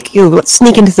she's like, let's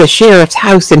sneak into the sheriff's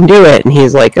house and do it. And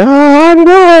he's like, I don't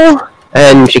know.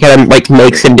 And she kind of, like,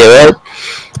 makes him do it.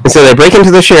 And so they break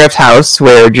into the sheriff's house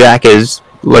where Jack is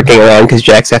lurking around because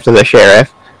Jack's after the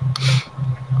sheriff.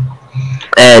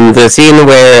 And the scene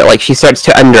where, like, she starts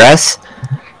to undress.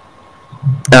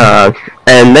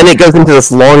 And then it goes into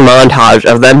this long montage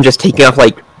of them just taking off,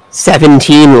 like,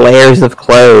 17 layers of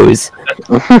clothes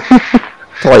to,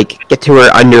 like, get to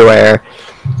her underwear.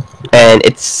 And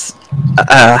it's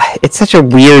such a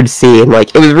weird scene.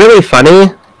 Like, it was really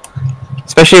funny,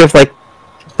 especially with, like,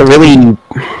 the really...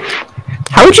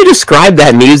 How would you describe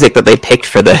that music that they picked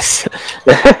for this?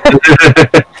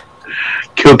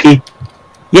 Kooky.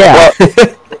 Yeah.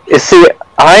 Well, you see,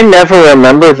 I never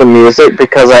remember the music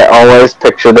because I always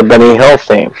picture the Benny Hill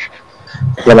theme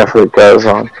whenever it goes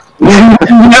on. Yeah,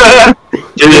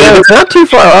 it's not too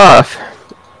far off.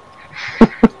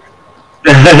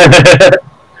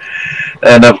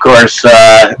 And of course,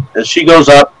 she goes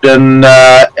up and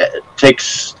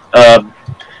takes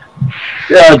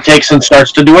and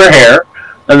starts to do her hair,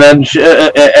 and then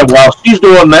and while she's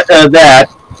doing that,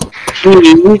 she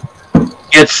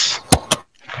gets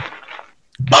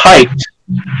piped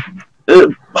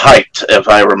height, if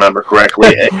I remember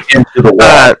correctly, into the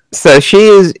wall. So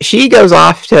she goes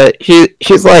off to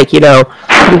she's like, you know,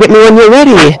 get me when you're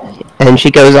ready, and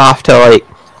she goes off to like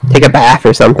take a bath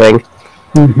or something.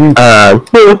 And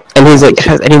he's like, if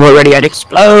I was any more ready, I'd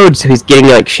explode. So he's getting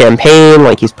like champagne,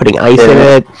 like he's putting ice in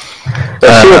it. So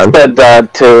she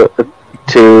said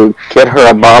to get her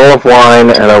a bottle of wine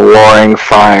and a roaring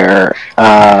fire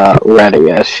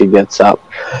ready as she gets up.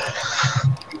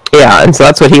 Yeah, and so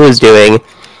that's what he was doing.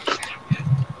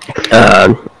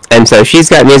 And so she's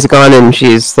got music on and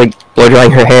she's like blow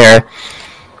drying her hair.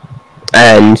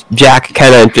 And Jack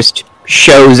kind of just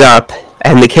shows up,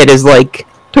 and the kid is like,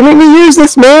 "Don't make me use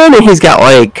this, man!" And he's got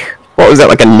like, what was that,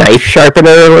 like a knife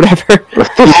sharpener or whatever?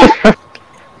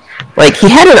 Like, he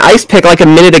had an ice pick like a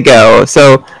minute ago,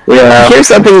 so yeah. He hears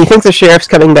something, he thinks the sheriff's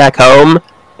coming back home,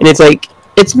 and it's like,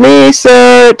 "It's me,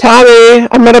 sir, Tommy,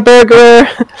 I'm not a burglar."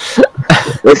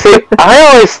 You see, I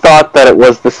always thought that it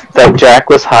was that Jack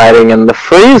was hiding in the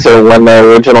freezer when they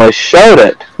originally showed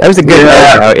it. That was a good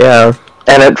out, yeah.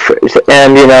 And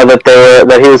you know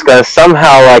that he was going to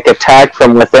somehow like attack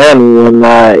from within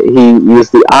when he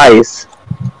used the ice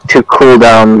to cool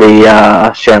down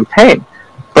the champagne,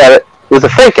 but it was a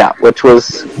fake out, which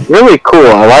was really cool.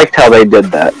 I liked how they did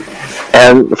that,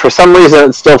 and for some reason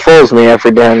it still fools me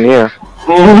every damn year.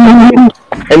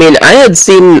 I mean, I had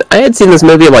seen this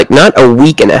movie like not a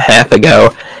week and a half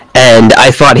ago, and I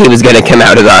thought he was going to come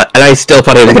out of that, and I still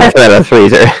thought he was going to come out of the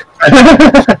freezer.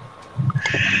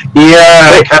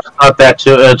 Yeah, I kind of thought that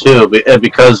too,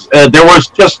 because there was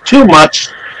just too much.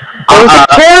 There was a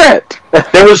carrot.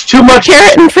 There was too much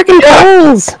carrot and freaking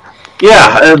coals.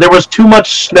 Yeah, there was too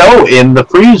much snow in the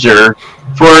freezer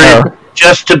for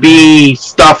just to be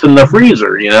stuff in the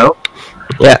freezer, you know.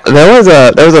 Yeah, there was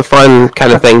a fun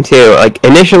kind of thing too. Like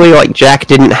initially, like Jack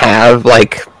didn't have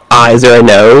like eyes or a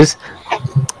nose,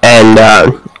 and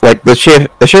like the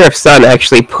sheriff's son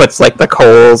actually puts like the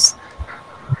coals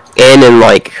in and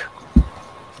like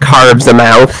carves a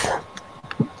mouth.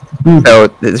 So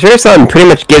the sheriff's son pretty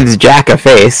much gives Jack a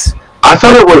face. I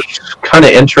thought it was kind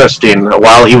of interesting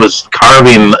while he was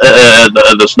carving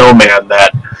the snowman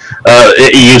that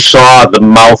you saw the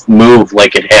mouth move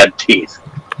like it had teeth.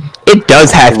 It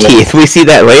does have teeth. We see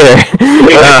that later.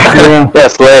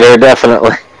 Yes, later,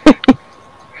 definitely.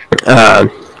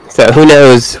 So who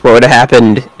knows what would have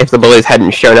happened if the bullies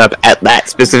hadn't shown up at that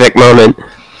specific moment.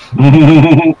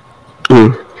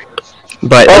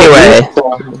 But anyway,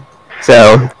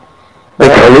 so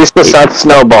at least it's not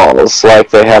snowballs like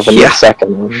they have in the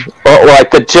second one, or like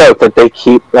the joke that they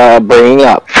keep bringing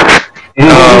up.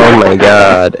 Oh my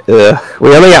god! Ugh.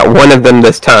 We only got one of them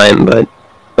this time, but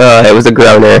it was a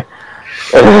groaner.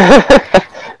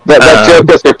 That joke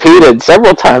is repeated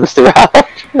several times throughout.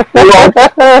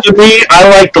 Well, to me, I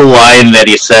like the line that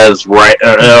he says right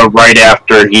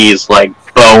after he's like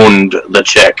boned the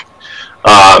chick.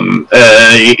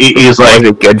 He's like,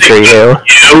 "Good for you."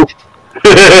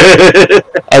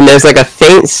 And there's like a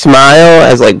faint smile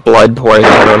as like blood pours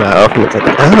out of her mouth, and it's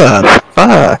like, "Oh,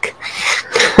 fuck."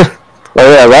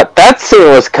 Well, yeah, that scene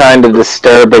was kind of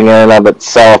disturbing in and of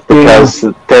itself because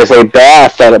there's a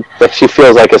bath that she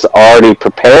feels like is already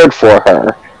prepared for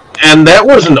her. And that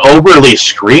was an overly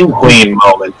scream queen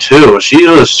moment too. She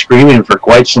was screaming for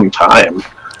quite some time.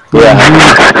 Yeah.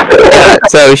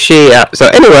 So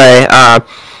anyway,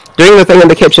 doing the thing in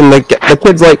the kitchen, the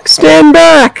kid's like, "Stand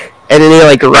back!" And then he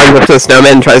like runs up to the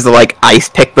snowman and tries to like ice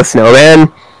pick the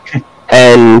snowman,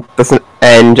 and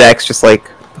Jack's just like,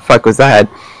 "The fuck was that?"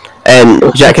 And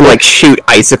Jack can like shoot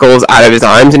icicles out of his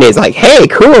arms, and he's like, "Hey,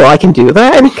 cool, I can do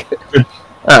that."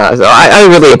 So I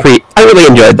really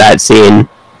enjoyed that scene,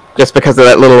 just because of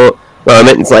that little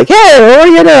moment. It's like, "Hey, what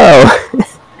do you know?"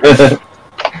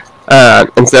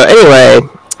 And so anyway,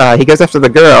 he goes after the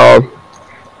girl.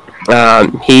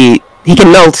 He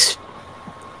can melt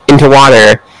into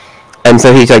water, and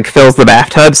so he like fills the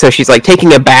bathtub. So she's like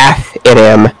taking a bath in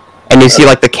him, and you see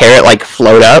like the carrot like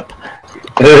float up.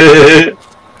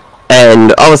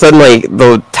 And all of a sudden, like,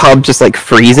 the tub just, like,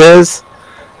 freezes.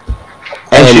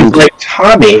 And she's like,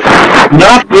 "Tommy,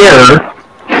 not here."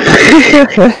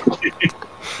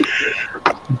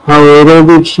 How little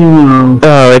did she know?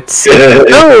 Oh,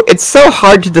 it's so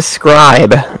hard to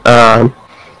describe.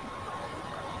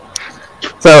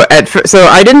 So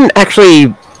I didn't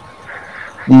actually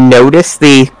notice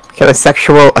the kind of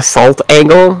sexual assault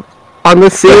angle on the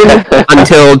scene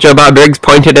until Joe Bob Briggs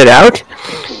pointed it out.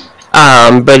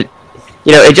 But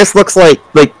you know, it just looks like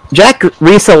Jack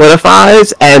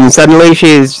re-solidifies, and suddenly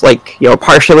she's like, you know,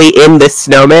 partially in this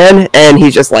snowman, and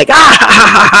he's just like, ah ha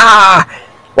ha ha,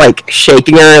 like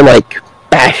shaking her and like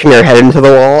bashing her head into the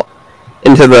wall,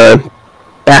 into the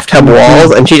bathtub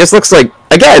walls, and she just looks like,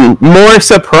 again, more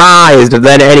surprised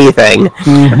than anything.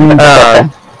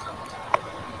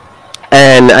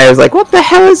 And I was like, what the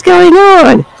hell is going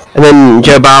on? And then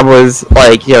Joe Bob was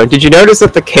like, did you notice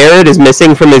that the carrot is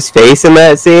missing from his face in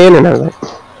that scene? And I was like,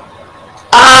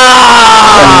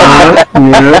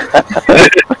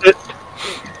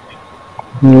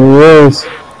 Yes.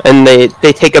 And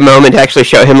they take a moment to actually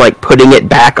show him, like, putting it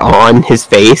back on his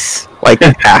face, like,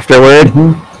 afterward.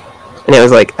 And it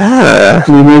was like,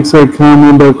 He makes that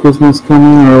comment about Christmas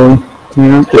coming early.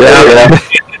 Yeah.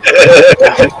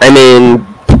 I mean,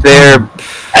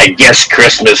 I guess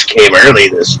Christmas came early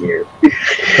this year.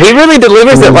 He really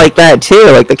delivers it like that, too.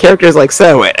 Like, the character's like,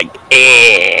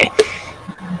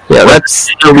 Yeah, that's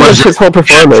his whole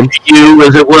performance. You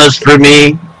as it was for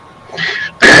me.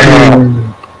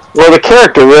 Well, the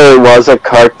character really was a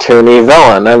cartoony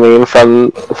villain. I mean,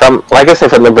 from like I said,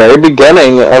 from the very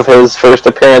beginning of his first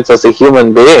appearance as a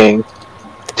human being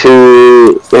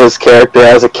to his character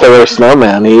as a killer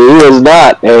snowman, he was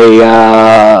not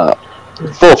a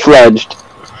full-fledged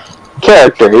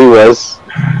character. He was,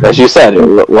 as you said,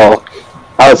 well,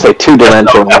 I would say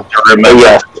two-dimensional.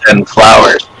 Yes, and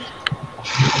flowers.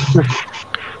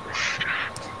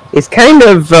 He's kind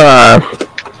of,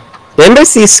 didn't I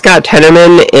see Scott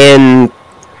Tenorman in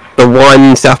the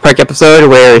one South Park episode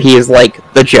where he is, like,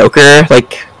 the Joker,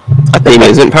 like, at the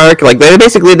amusement park? Like, they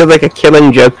basically did, like, a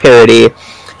Killing Joke parody.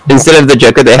 Instead of the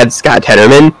Joker, they had Scott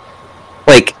Tenorman.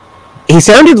 Like, he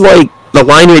sounded like the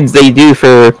line reads they do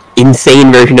for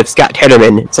insane version of Scott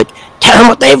Tenorman. It's like, tell them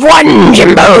what they've won,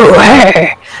 Jimbo!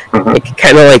 Like,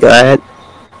 kind of like that.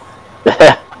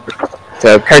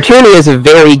 So, cartoony is a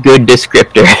very good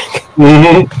descriptor.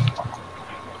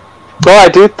 Well, I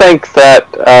do think that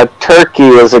Turkey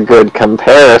is a good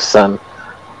comparison.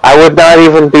 I would not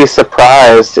even be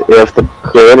surprised if the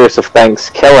creators of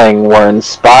Thanksgiving were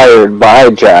inspired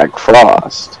by Jack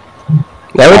Frost.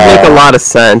 That would make a lot of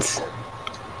sense.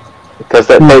 Because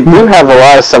they do have a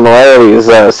lot of similarities,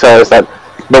 as far as that,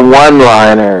 the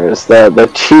one-liners, the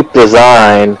cheap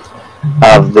design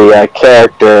of the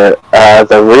character,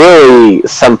 the really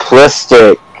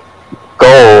simplistic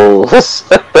goals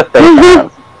that they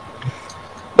have.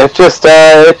 It's just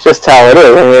how it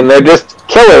is. I mean, they're just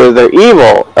killers. They're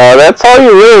evil. That's all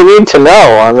you really need to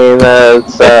know. I mean,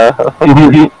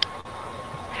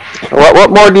 what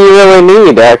more do you really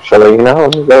need? Actually,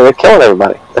 they're killing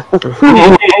everybody.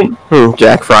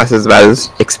 Jack Frost is about as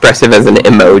expressive as an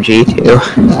emoji too,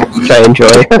 which I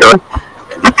enjoy.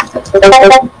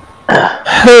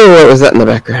 Oh, what was that in the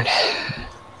background?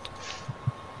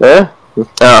 Yeah.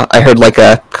 Oh, I heard like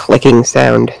a clicking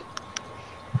sound.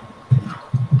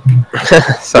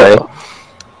 Sorry.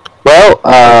 Well,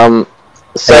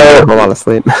 so I'm a lot of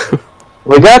sleep.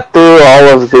 We got through all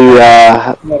of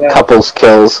the couples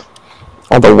kills,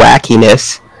 all the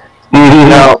wackiness.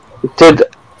 Now,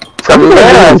 from there,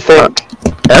 I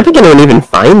don't think anyone even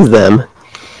finds them.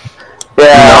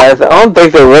 Yeah, no. I don't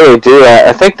think they really do that.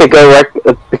 I think they go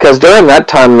because during that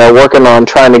time they're working on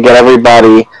trying to get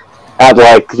everybody at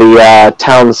like the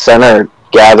town center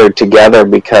gathered together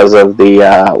because of the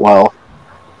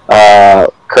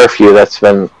curfew that's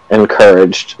been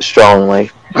encouraged strongly.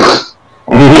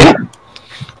 And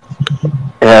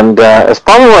it's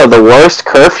probably one of the worst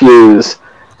curfews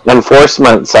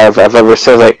enforcements I've ever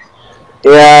seen. Like,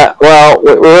 yeah, well,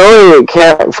 we really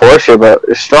can't enforce you, but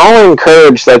strongly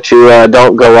encourage that you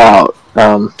don't go out.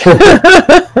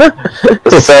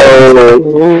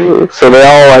 So they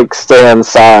all like stay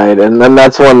inside, and then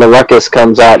that's when the ruckus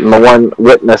comes out, and the one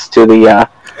witness to the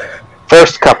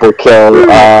first couple kill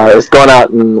is going out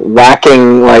and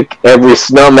whacking like every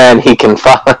snowman he can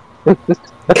find.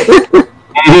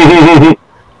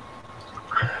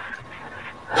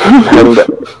 And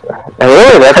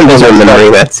really, that's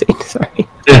remembering that scene. Sorry.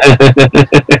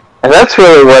 And that's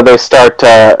really where they start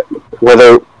where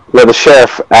the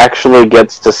sheriff actually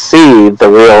gets to see the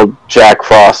real Jack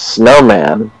Frost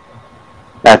snowman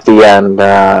at the end.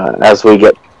 As we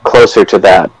get closer to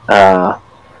that,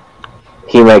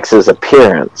 he makes his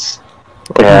appearance,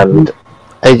 and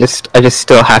I just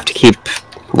still have to keep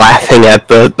laughing at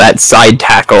that side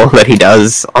tackle that he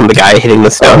does on the guy hitting the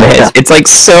snowman. Oh, yeah. It's like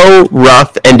so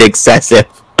rough and excessive.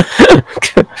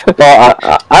 Well,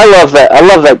 I love that. I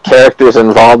love that character's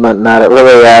involvement in that. It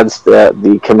really adds the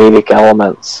comedic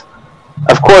elements.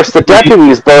 Of course, the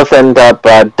deputies both end up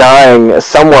dying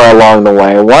somewhere along the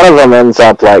way. One of them ends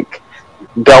up like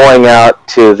going out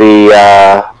to the.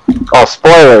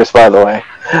 Spoilers, by the way.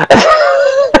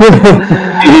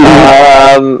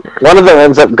 One of them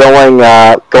ends up going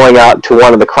out to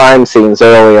one of the crime scenes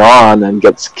early on and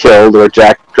gets killed, or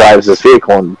Jack drives his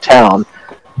vehicle into town.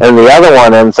 and the other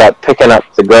one ends up picking up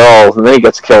the girl, and then he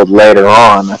gets killed later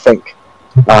on. I think,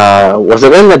 was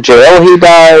it in the jail he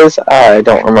dies? I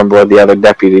don't remember where the other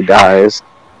deputy dies.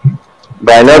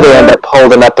 But I know they end up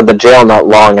holding up in the jail not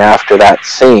long after that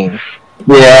scene.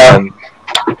 Yeah.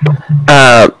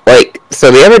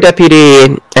 So the other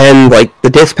deputy and, like, the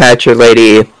dispatcher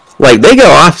lady, like, they go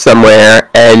off somewhere,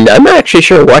 and I'm not actually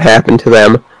sure what happened to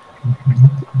them.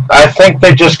 I think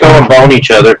they just go and bone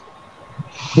each other.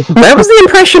 That was the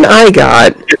impression I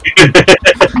got.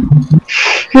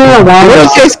 Yeah, well,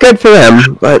 Which is good for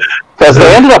them, but... Because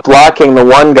they ended up locking the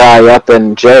one guy up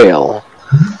in jail.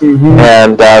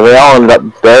 And they all ended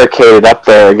up barricaded up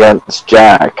there against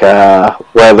Jack,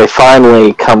 where they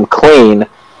finally come clean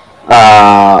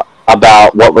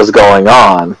about what was going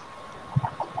on.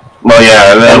 Well,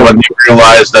 yeah, and then when you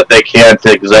realize that they can't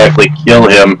exactly kill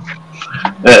him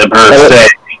per se.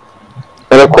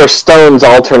 And of course, Stone's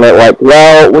alternate, like,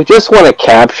 well, we just want to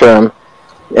capture him,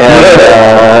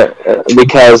 and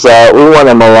because we want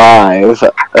him alive,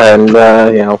 and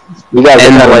you know, you guys are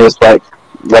kind of just like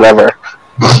whatever.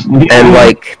 And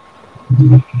like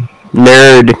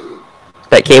Nerd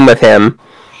that came with him,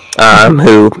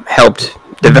 who helped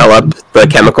develop the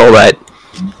chemical that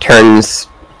turns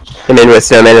him into a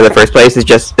snowman in the first place,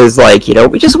 is like, you know,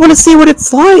 we just want to see what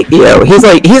it's like. You know, he's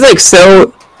like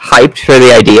so hyped for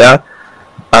the idea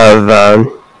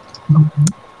of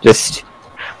just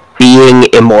being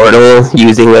immortal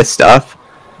using this stuff,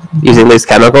 using these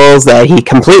chemicals, that he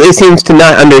completely seems to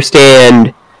not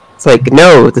understand. It's like,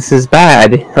 no, this is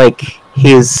bad. Like,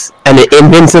 he's an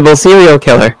invincible serial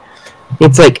killer.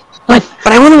 It's like, but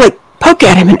I want to, like, poke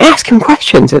at him and ask him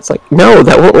questions. It's like, no,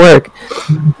 that won't work.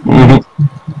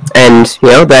 And, you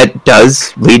know, that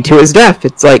does lead to his death.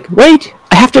 It's like, wait,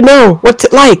 I have to know. What's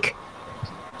it like?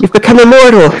 You've become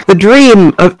immortal. The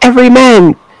dream of every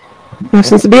man, you know,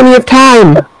 since the beginning of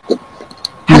time.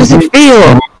 How does it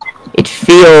feel? It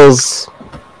feels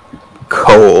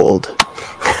cold.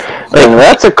 And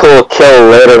that's a cool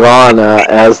kill later on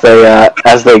as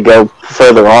they go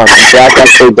further on. Jack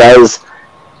actually does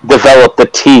develop the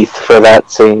teeth for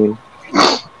that scene.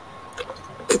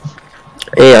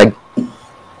 Yeah,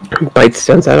 bites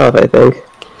Stone's head off, I think.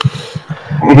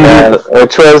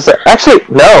 Which was actually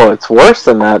no, it's worse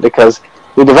than that because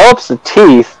he develops the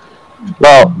teeth.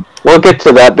 Well, we'll get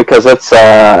to that because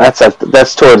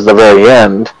that's towards the very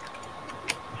end.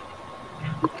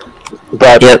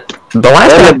 But yep. The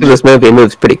last half of this movie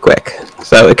moves pretty quick,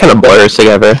 so it kind of blurs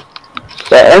together.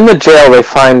 In the jail, they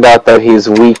find out that he's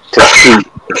weak to heat.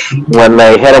 When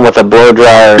they hit him with a blow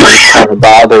dryer, he's kind of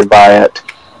bothered by it.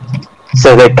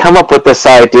 So they come up with this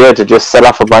idea to just set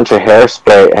off a bunch of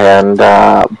hairspray and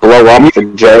blow up the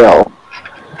jail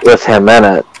with him in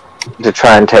it to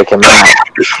try and take him out.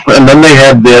 And then they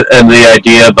had the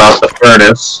idea about the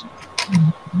furnace.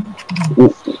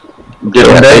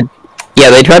 Didn't they? Yeah,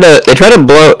 they try to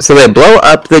blow. So they blow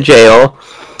up the jail,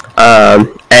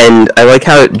 and I like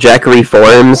how Jack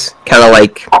reforms, kind of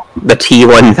like the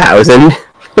T-1000.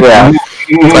 Yeah.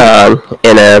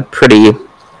 In a pretty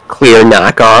clear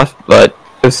knockoff, but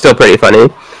it was still pretty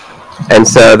funny. And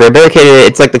so they're barricaded.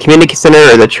 It's like the community center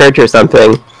or the church or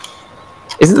something.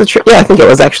 Is it the church? Yeah, I think it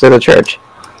was actually the church.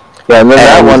 Yeah, and then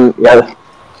that one. Yeah.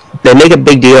 They make a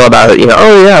big deal about it, you know,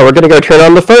 oh yeah, we're gonna go turn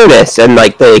on the furnace, and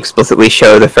like they explicitly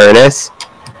show the furnace.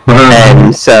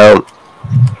 And so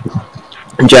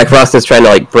Jack Frost is trying to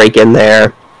like break in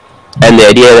there, and the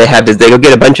idea they have is they go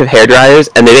get a bunch of hairdryers,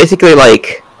 and they basically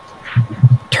like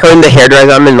turn the hairdryers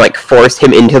on and like force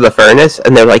him into the furnace,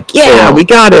 and they're like, yeah, we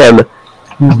got him.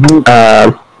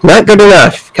 Not good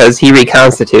enough, because he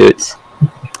reconstitutes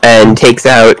and takes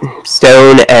out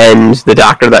Stone and the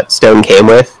doctor that Stone came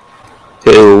with,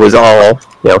 who was all,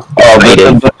 you know,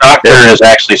 the doctor is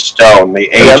actually Stone, the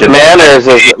agent.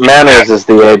 Yeah, Manners is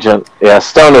the agent. Yeah,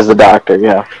 Stone is the doctor,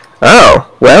 yeah.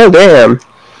 Oh, well, damn.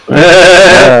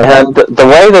 And the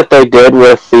way that they did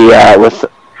with the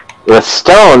with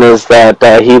Stone is that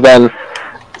he then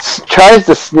tries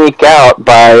to sneak out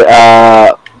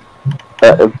by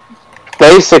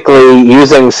basically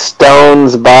using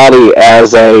Stone's body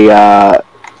as a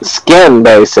skin,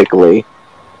 basically.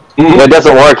 If it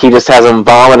doesn't work, he just has him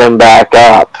vomit him back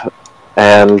up,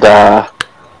 and that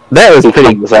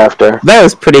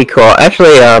was pretty cool.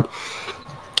 Actually,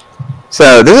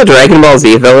 so there's a Dragon Ball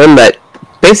Z villain that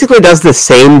basically does the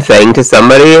same thing to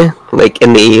somebody, like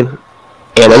in the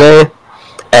anime,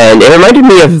 and it reminded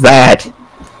me of that.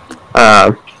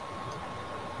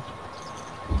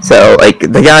 So like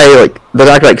the guy, like the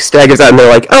doctor, like staggers out, and they're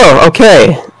like, "Oh,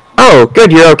 okay. Oh,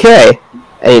 good, you're okay."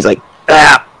 And he's like,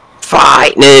 "Ah,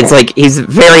 fight, and it's like he's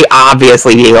very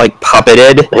obviously being like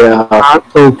puppeted. Yeah.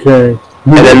 Okay.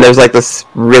 And then there's like this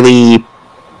really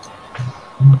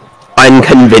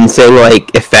unconvincing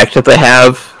like effect that they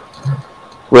have,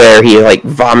 where he like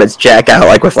vomits Jack out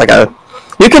like with like a.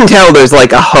 You can tell there's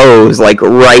like a hose like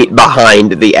right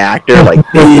behind the actor, like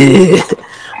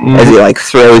as he like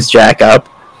throws Jack up.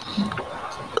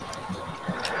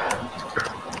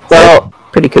 Well,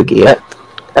 pretty kooky. Yeah.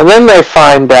 And then they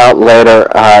find out later,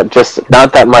 just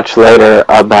not that much later,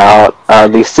 about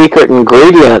the secret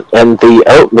ingredient in the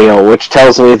oatmeal, which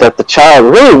tells me that the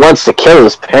child really wants to kill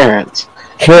his parents,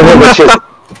 which is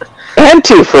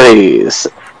antifreeze.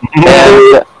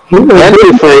 And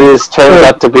antifreeze turns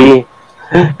out to be...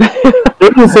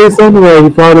 Didn't you say something where he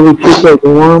thought it would keep it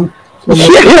warm?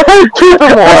 Yeah, keep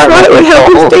it warm. It would help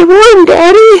him stay warm,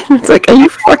 Daddy. It's like, are you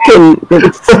fucking...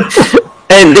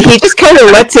 And he just kind of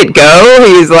lets it go.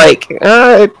 He's like,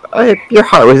 your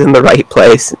heart was in the right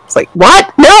place. It's like,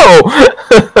 what? No!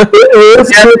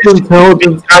 It's kind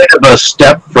of a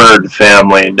Stepford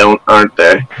family, aren't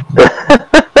they?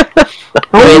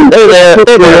 I mean, they're there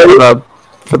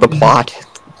for the plot.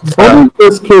 I think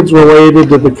this kid's related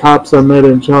to the cops I met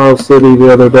in Charles City the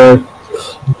other day.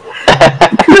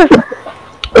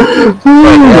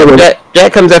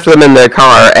 Jack comes after them in their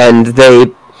car, and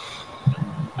they...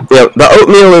 You know, the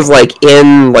oatmeal is like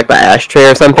in like the ashtray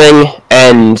or something,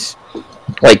 and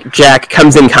like Jack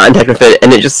comes in contact with it,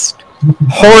 and it just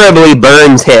horribly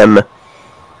burns him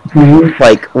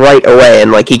like right away,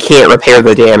 and like he can't repair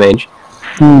the damage.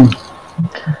 Yeah,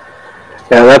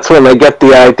 that's when they get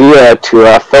the idea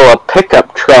to fill a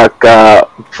pickup truck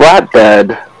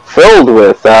flatbed filled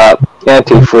with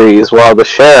antifreeze while the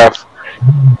sheriff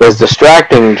is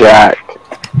distracting Jack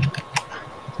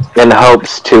in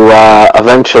hopes to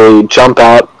eventually jump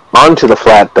out onto the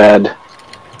flatbed.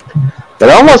 It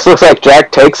almost looks like Jack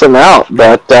takes him out,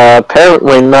 but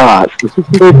apparently not. They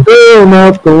threw him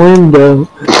out the window.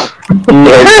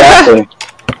 Yeah, exactly.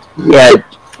 Yeah,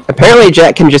 apparently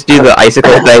Jack can just do the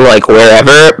icicle thing like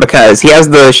wherever, because he has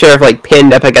the sheriff like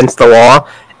pinned up against the wall,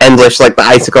 and just like the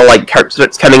icicle like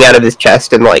starts coming out of his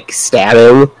chest and like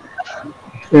stabbing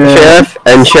the sheriff,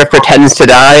 and sheriff pretends to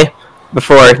die.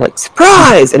 Before, like,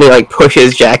 surprise! And he, like,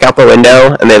 pushes Jack out the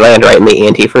window, and they land right in the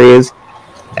antifreeze.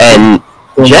 And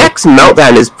Jack's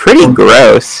meltdown is pretty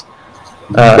gross.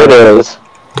 It is.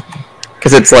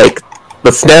 Because it's, like,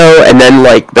 the snow, and then,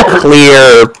 like, the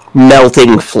clear,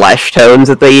 melting flesh tones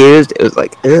that they used. It was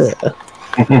like, ugh.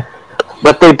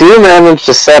 But they do manage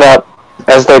to set up,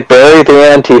 as they bury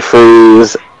the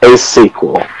antifreeze, a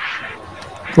sequel.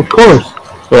 Of course.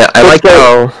 Yeah, I like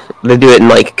how... They do it in,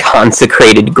 like,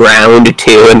 consecrated ground,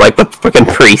 too, and, like, the fucking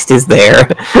priest is there.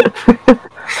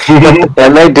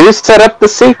 And they do set up the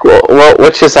sequel,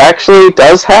 which is actually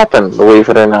does happen, believe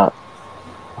it or not.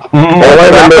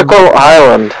 Tropical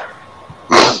Island.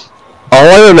 All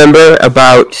I remember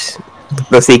about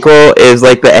the sequel is,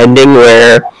 like, the ending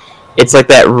where it's, like,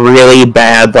 that really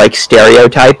bad, like,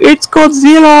 stereotype, it's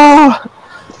Godzilla!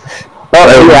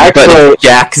 Oh, actually...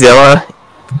 Jackzilla.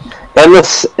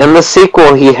 In the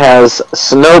sequel, he has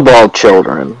snowball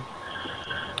children.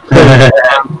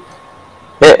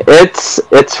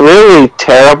 It's really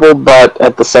terrible, but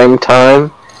at the same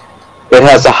time, it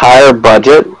has a higher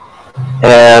budget,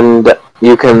 and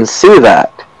you can see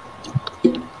that.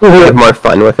 They have more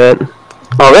fun with it.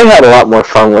 Oh, they had a lot more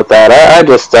fun with that.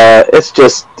 It's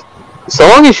just, so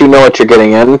long as you know what you're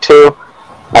getting into,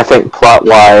 I think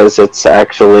plot-wise, it's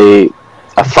actually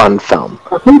a fun film.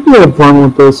 I think we had fun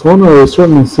with this one, or it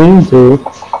certainly seemed to.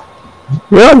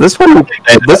 Yeah, this one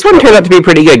turned out to be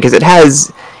pretty good, because it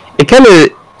has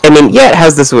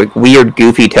this like, weird,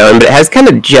 goofy tone, but it has kind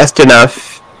of just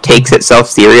enough takes itself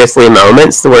seriously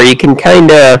moments where you can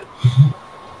kind of,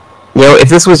 you know, if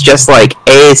this was just like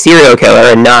a serial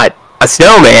killer and not a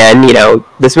snowman, you know,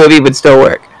 this movie would still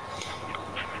work.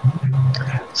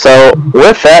 So,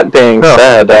 with that being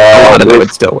said, a lot of it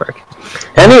would still work.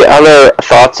 Any other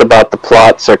thoughts about the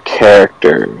plots or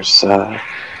characters?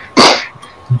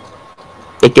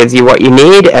 It gives you what you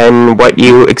need and what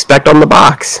you expect on the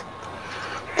box.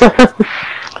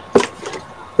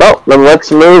 Well, then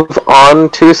let's move on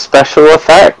to special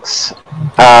effects.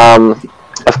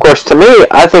 Of course, to me,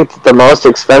 I think that the most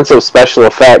expensive special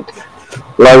effect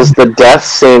was the death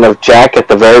scene of Jack at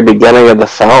the very beginning of the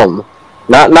film.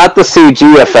 Not the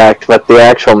CG effect, but the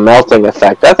actual melting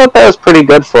effect. I thought that was pretty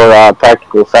good for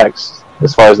practical effects,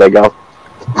 as far as they go.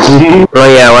 Well,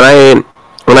 yeah,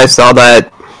 when I saw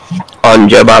that on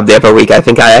Joe Bob the other week, I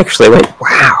think I actually went,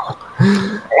 wow.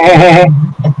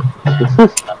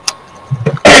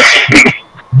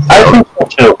 I think so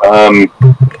too.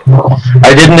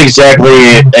 I didn't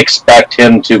exactly expect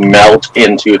him to melt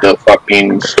into the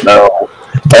fucking snow,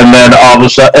 and then all of a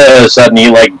sudden he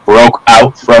like broke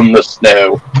out from the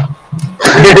snow.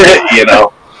 You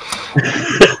know.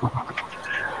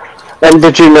 And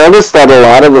did you notice that a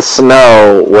lot of the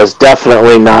snow was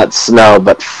definitely not snow,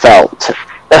 but felt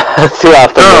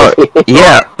throughout the movie?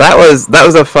 Yeah, that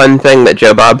was a fun thing that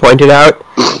Joe Bob pointed out.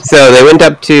 So they went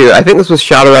up to, I think this was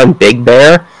shot around Big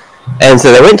Bear, and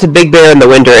so they went to Big Bear in the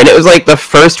winter, and it was like the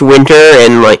first winter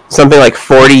in like something like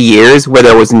 40 years where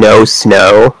there was no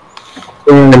snow,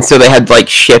 and so they had to like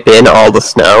ship in all the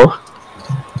snow.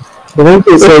 I think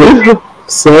it's like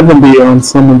 70 on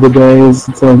some of the days.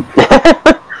 It's like,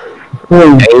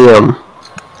 damn.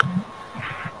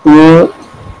 Yeah.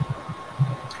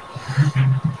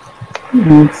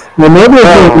 Another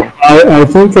thing I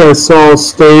think I saw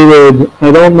stated,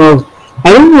 I didn't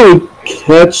really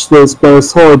catch this, but I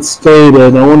saw it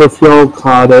stated, I wonder if y'all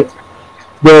caught it,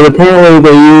 that apparently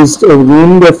they used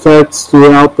wind effects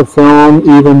throughout the film,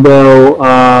 even though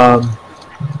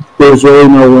there's really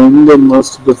no wind in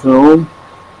most of the film.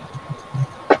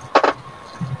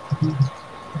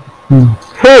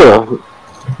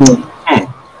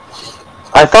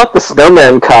 I thought the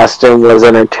snowman costume was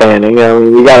entertaining. I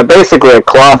mean, you got basically a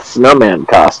cloth snowman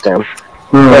costume.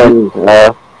 And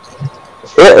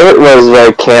it was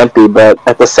very campy, but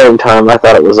at the same time, I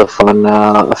thought it was a fun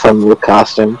little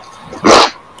costume.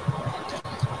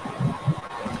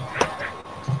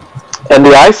 And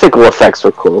the icicle effects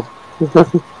were cool.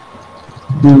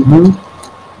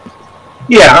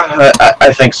 Yeah,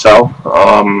 I think so.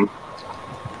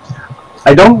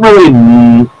 I don't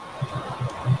really.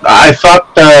 I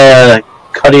thought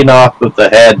cutting off of the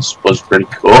heads was pretty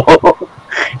cool.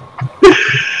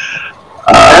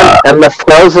 And the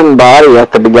frozen body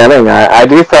at the beginning, I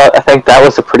think that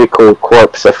was a pretty cool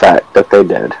corpse effect that they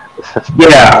did.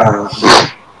 Yeah,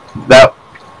 that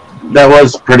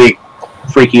was pretty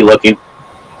freaky looking.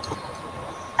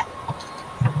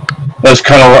 That was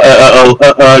kind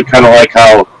of like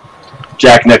how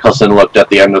Jack Nicholson looked at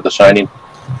the end of The Shining.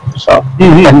 So.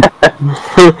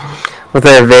 With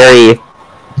a very...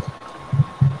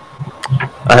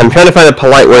 I'm trying to find a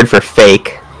polite word for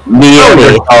fake.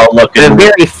 Phony. They're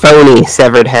very phony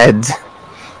severed heads.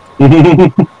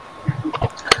 Well,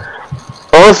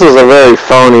 this is a very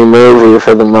phony movie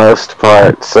for the most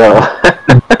part, so... I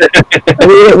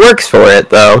mean, it works for it,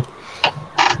 though.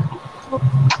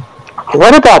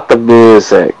 What about the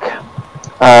music?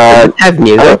 It had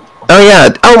music. Oh,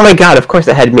 yeah. Oh, my God, of course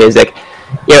it had music.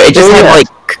 You know, it just had, like,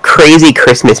 crazy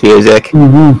Christmas music.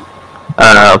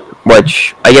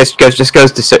 Which, I guess, goes to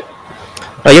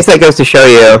show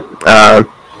you,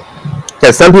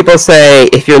 because some people say,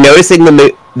 if you're noticing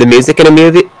the music in a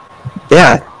movie...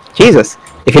 Yeah, Jesus.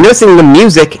 If you're noticing the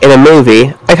music in a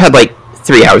movie... I've had, like,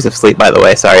 3 hours of sleep, by the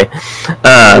way, sorry.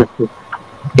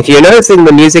 If you're noticing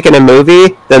the music in a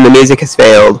movie, then the music has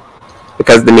failed.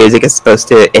 Because the music is supposed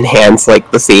to enhance, like,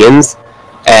 the scenes.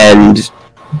 And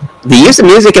the use of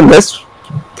music in this,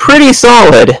 pretty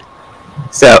solid.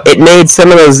 So, it made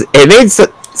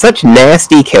such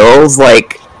nasty kills,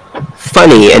 like,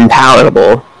 funny and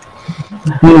palatable.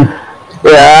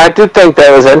 Yeah, I did think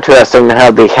that was interesting to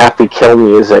have the happy kill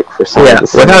music for some of the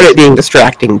scenes. Without it being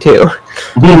distracting, too.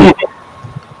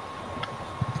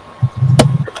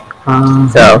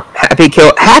 So, happy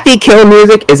kill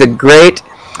music is a great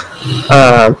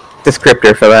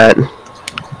descriptor for that.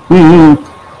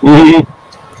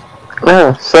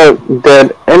 Yeah, so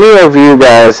did any of you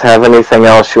guys have anything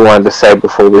else you wanted to say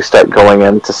before we start going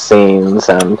into scenes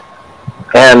and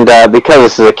because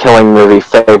this is a killing movie,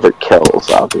 favorite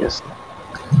kills, obviously.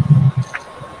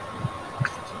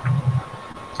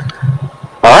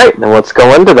 Alright, then let's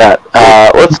go into that.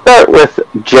 Let's start with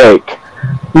Jake.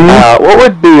 What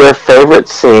would be your favorite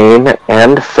scene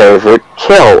and favorite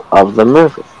kill of the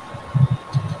movie?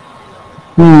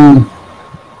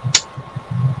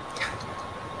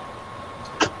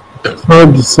 It's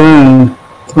hard to say.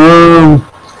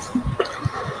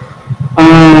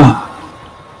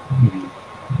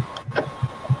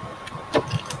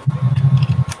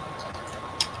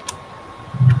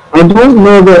 I don't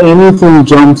know that anything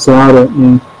jumps out at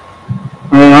me.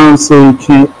 I honestly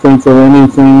can't think of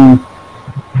anything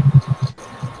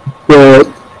that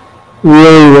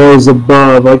really rose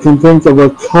above. I can think of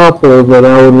a couple that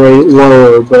I would rate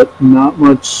lower, but not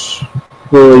much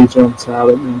really jumps out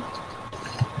at me.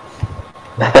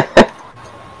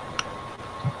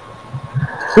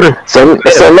 So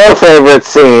no favorite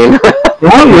scene.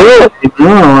 Not really,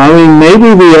 no. I mean,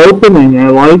 maybe the opening. I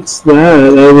liked that.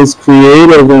 It was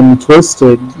creative and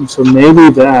twisted, so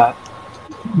maybe that.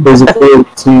 There's a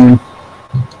favorite scene.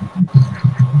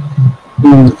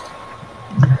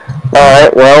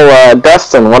 Alright, well,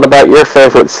 Dustin, what about your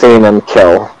favorite scene in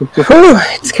Kill?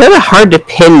 It's kind of hard to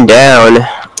pin down.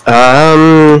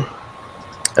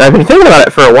 I've been thinking about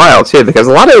it for a while too, because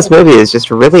a lot of this movie is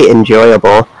just really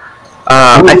enjoyable.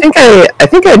 I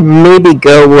think I'd maybe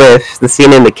go with the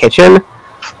scene in the kitchen,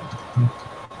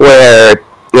 where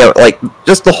like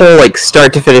just the whole like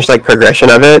start to finish like progression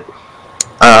of it,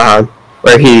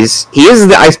 where he uses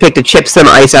the ice pick to chip some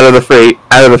ice out of the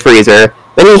freezer.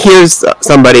 Then he hears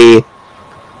somebody,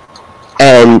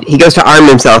 and he goes to arm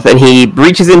himself, and he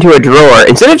reaches into a drawer.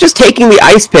 Instead of just taking the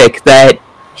ice pick that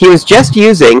he was just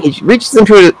using, he reaches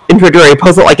into a drawer. He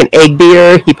pulls out like an egg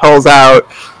beater. He pulls out,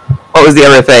 what was the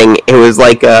other thing? It was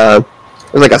like a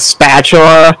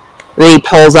spatula. And then he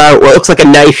pulls out what looks like a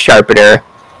knife sharpener,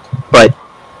 but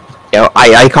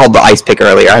I called the ice pick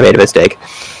earlier. I made a mistake.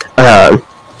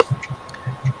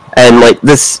 And like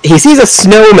this, he sees a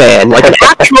snowman, like an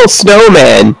actual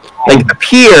snowman, like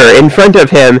appear in front of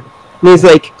him, and he's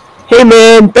like, "Hey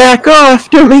man, back off!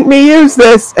 Don't make me use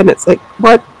this!" And it's like,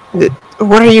 what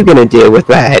are you gonna do with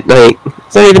that? Like,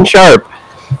 it's not even sharp.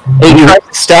 And he tries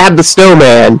to stab the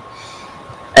snowman,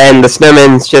 and the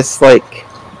snowman's just like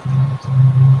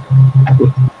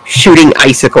shooting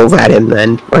icicles at him.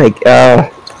 Then, like,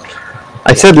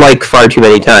 I said like far too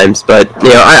many times, but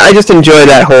I just enjoy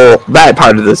that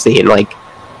part of the scene. Like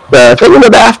the thing in the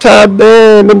bathtub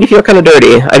made me feel kind of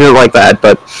dirty. I didn't like that,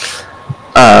 but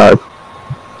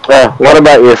what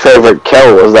about your favorite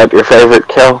kill? Was that your favorite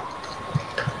kill?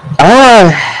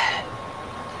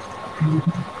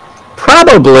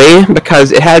 Probably,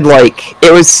 because it had like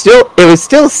it was still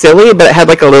silly, but it had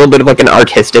like a little bit of like an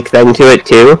artistic thing to it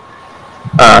too.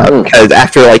 Because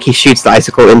after like he shoots the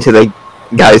icicle into the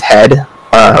guy's head,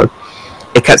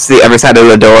 it cuts to the other side of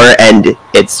the door, and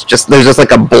there's just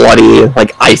like a bloody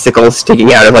like icicle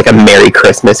sticking out of like a Merry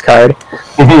Christmas card.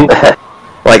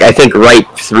 Like I think right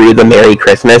through the Merry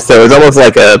Christmas, so it was almost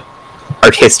like a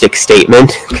artistic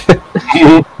statement.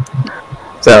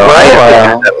 So I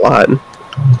like that a lot.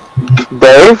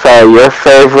 Dave, your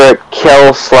favorite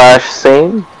kill /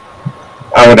 scene?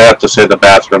 I would have to say the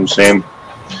bathroom scene.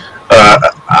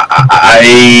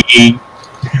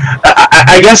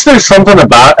 I guess there's something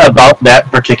about that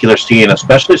particular scene,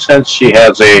 especially since she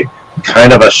has a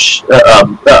kind of a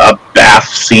bath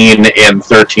scene in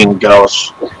 13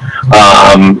 Ghosts,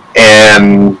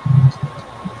 and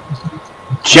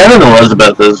Shannon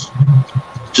Elizabeth is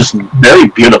just very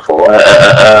beautiful,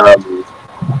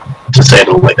 to say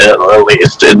the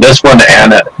least, in this one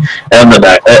and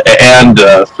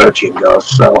 13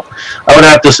 Ghosts. So I would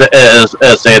have to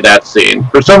say that scene.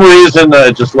 For some reason,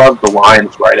 I just love the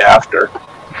lines right after.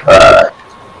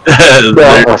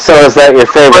 So is that your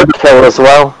favorite kill as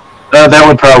well? That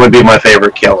would probably be my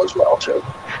favorite kill as well, too.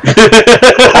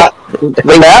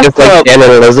 The bathtub,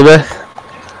 Shannon Elizabeth.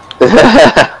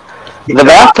 The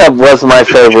bathtub was my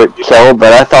favorite kill,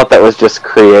 but I thought that was just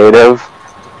creative.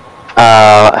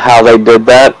 How they did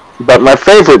that. But my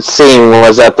favorite scene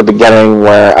was at the beginning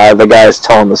where the guy's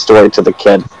telling the story to the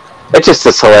kid. It just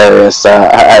is hilarious.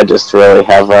 I just really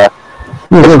have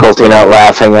difficulty not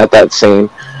laughing at that scene.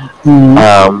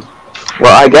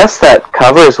 Well, I guess that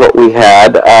covers what we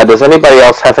had. Does anybody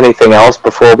else have anything else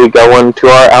before we go into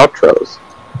our outros?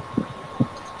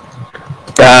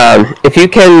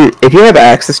 If you have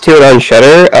access to it on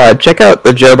Shudder, check out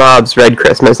the Joe Bob's Red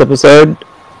Christmas episode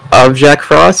of Jack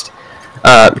Frost,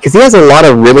 because he has a lot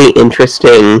of really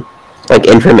interesting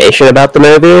information about the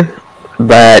movie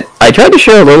that I tried to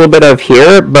share a little bit of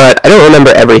here, but I don't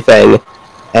remember everything,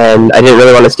 and I didn't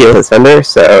really want to steal his thunder.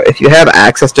 So if you have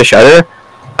access to Shudder,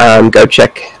 go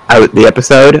check out the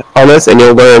episode on this, and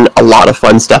you'll learn a lot of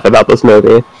fun stuff about this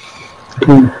movie.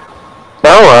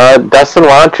 Well, Dustin,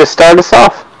 why don't you start us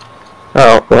off?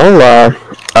 Oh, well,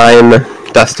 I'm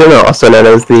Dustin, also known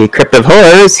as the Crypt of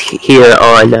Horrors, here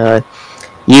on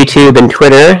YouTube and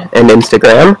Twitter and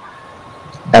Instagram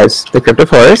as the Crypt of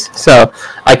Horrors. So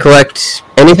I collect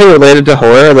anything related to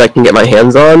horror that I can get my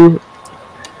hands on,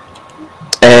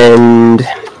 and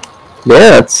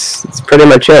yeah, that's pretty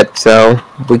much it. So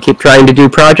we keep trying to do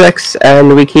projects,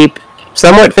 and we keep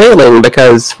somewhat failing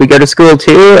because we go to school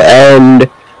too, and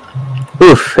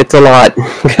oof, it's a lot.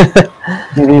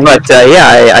 But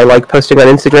yeah, I like posting on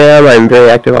Instagram. I'm very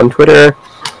active on Twitter,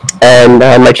 and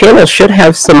my channel should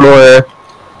have some more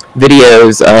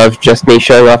videos of just me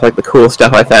showing off the cool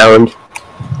stuff I found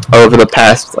over the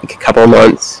past couple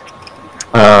months.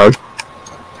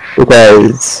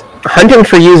 Because hunting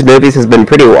for used movies has been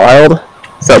pretty wild.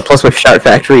 So plus with Shout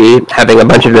Factory having a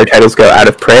bunch of their titles go out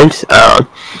of print,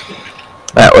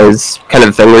 That was kind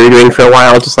of the thing we were doing for a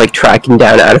while, just like tracking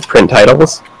down out-of-print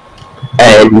titles.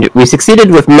 And we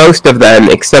succeeded with most of them,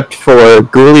 except for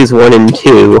Ghoulies 1 and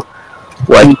 2,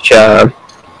 which I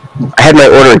had my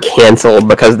order canceled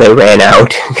because they ran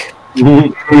out.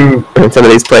 In some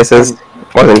of these places.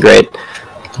 Wasn't great.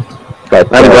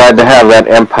 But I'm glad to have that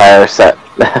Empire set.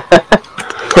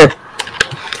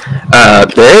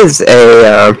 There is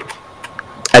a...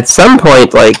 at some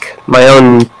point, like, my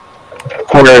own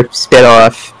horror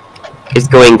spin-off is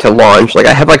going to launch. Like,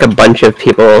 I have, like, a bunch of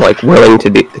people, like, willing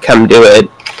to come do it.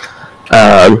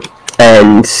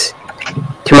 And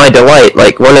to my delight,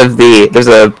 like, there's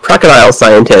a crocodile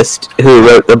scientist who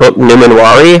wrote the book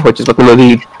Numenwari, which is what the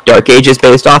movie Dark Age is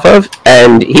based off of,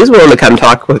 and he's willing to come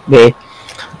talk with me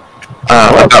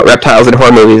about reptiles and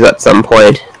horror movies at some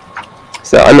point.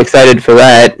 So I'm excited for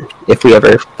that, if we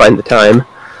ever find the time.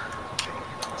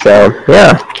 So,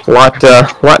 yeah, a lot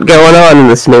going on in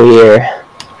this new year.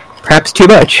 Perhaps too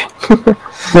much.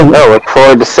 I look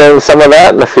forward to seeing some of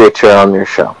that in the future on your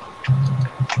show.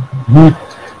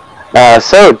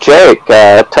 So, Jake,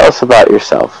 tell us about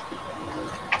yourself.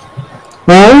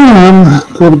 I'm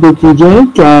Kotobuki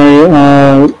Jake.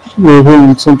 I live here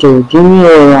in Central Virginia.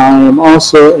 I am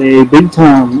also a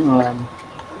big-time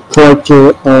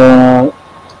collector,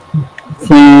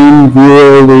 fan,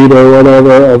 viewer, reader,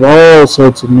 whatever, of all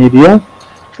sorts of media.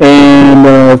 And,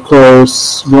 of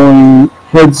course, going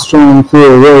headstrong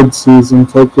through a road season,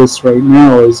 focus right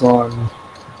now is on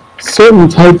certain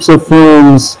types of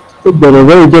films that are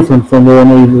very different from the one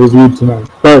we reviewed tonight.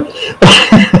 But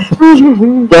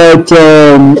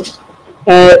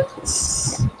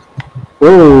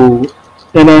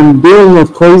and I'm dealing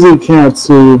with crazy cats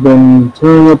who've been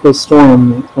tearing up a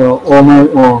storm all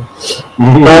night long.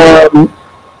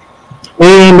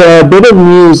 And a bit of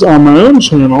news on my own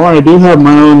channel. I do have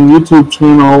my own YouTube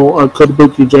channel,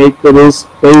 Kotobuki Jake, that is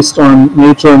based on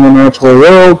nature and the natural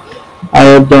world. I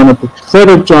have done a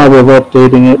pathetic job of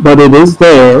updating it, but it is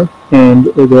there, and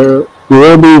there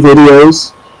will be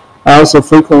videos. I also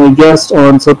frequently guest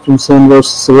on Septum Sin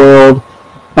vs. the World.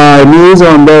 News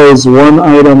on those: one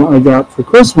item I got for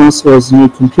Christmas was a new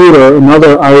computer.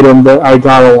 Another item that I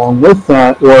got along with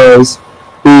that was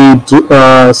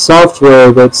the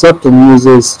software that Septum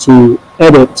uses to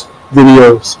edit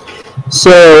videos.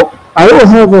 So I will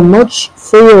have a much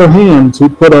freer hand to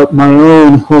put up my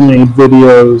own homemade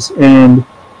videos, and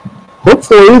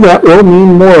hopefully that will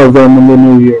mean more of them in the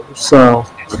new year. So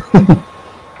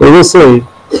we will see.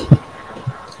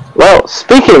 Well,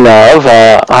 speaking of,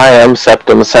 I am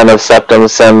Septum Sin of Septum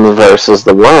Sin versus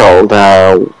the World.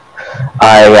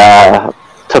 I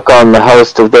took on the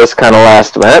host of this kind of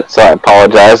last minute, so I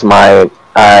apologize.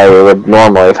 I would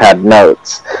normally have had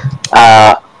notes.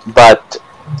 But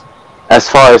as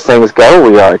far as things go,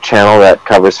 we are a channel that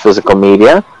covers physical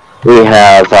media. We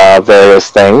have various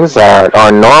things.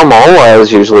 Our normal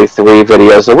is usually 3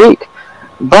 videos a week.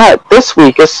 But this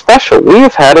week is special. We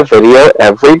have had a video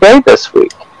every day this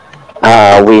week.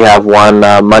 We have one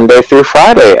Monday through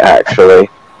Friday, actually,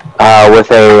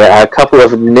 with a couple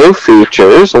of new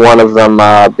features, one of them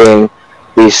being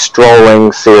the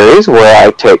Strolling series, where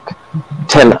I take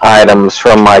 10 items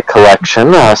from my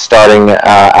collection, starting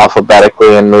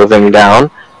alphabetically and moving down,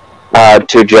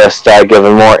 to just give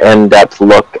a more in-depth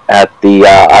look at the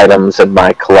items in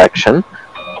my collection.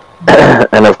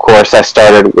 And of course, I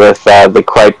started with the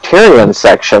Criterion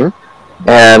section,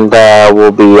 and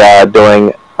we'll be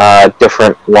doing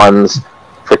different ones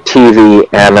for TV,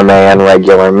 anime, and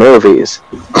regular movies.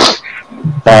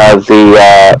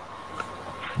 The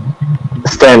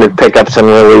standard pickups and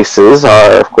releases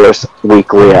are, of course,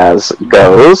 weekly as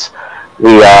goes.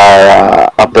 We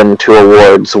are up into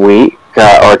awards week, or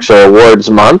actually awards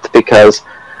month, because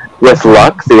with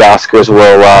luck, the Oscars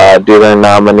will do their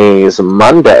nominees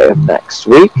Monday of next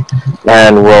week,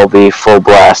 and we'll be full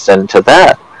blast into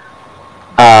that.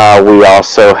 We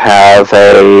also have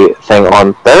a thing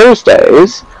on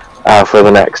Thursdays for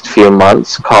the next few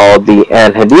months called the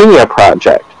Anhedonia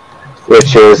Project,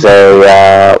 which is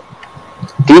a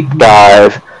deep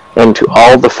dive into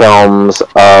all the films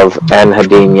of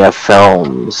Anhedonia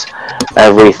Films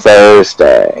every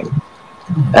Thursday.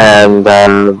 And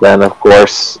then of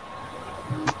course,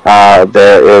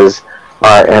 there is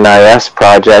our NIS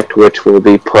project, which will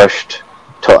be pushed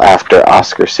till after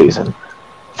Oscar season.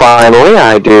 Finally,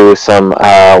 I do some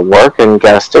work and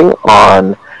guesting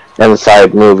on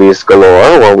Inside Movies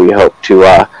Galore, where we hope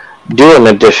to do an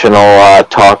additional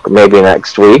talk maybe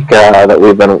next week that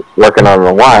we've been working on in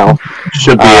a while.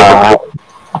 Should be able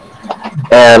to.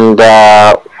 And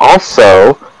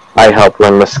also, I help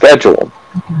run the schedule.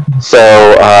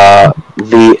 So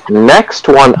the next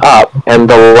one up, and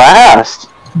the last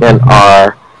in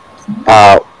our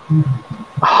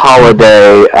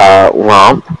holiday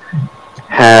romp,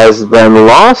 has been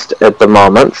lost at the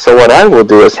moment. So what I will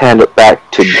do is hand it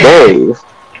back to Dave,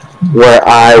 where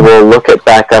I will look it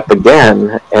back up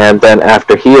again, and then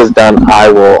after he is done, I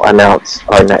will announce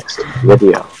our next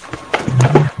video.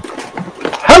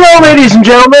 Hello, ladies and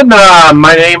gentlemen.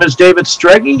 My name is David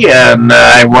Streggy, and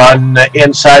I run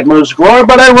Inside Moves Galore,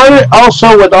 but I run it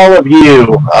also with all of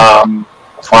you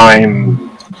fine,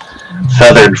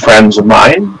 feathered friends of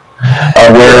mine,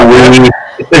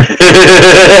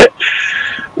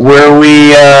 where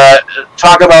we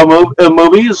talk about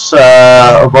movies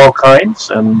of all kinds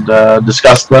and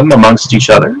discuss them amongst each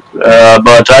other.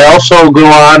 But I also go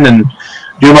on and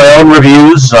do my own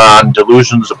reviews on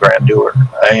Delusions of Grandeur,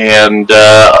 and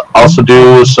also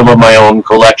do some of my own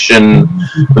collection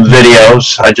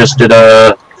videos. I just did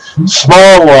a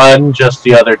small one just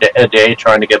the other day,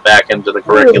 trying to get back into the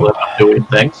curriculum of doing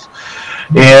things,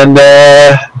 and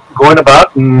going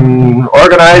about and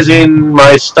organizing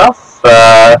my stuff,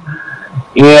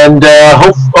 and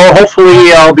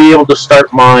hopefully I'll be able to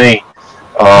start my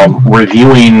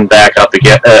reviewing back up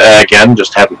again.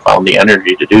 Just haven't found the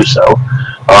energy to do so.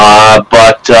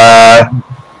 But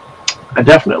I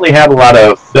definitely have a lot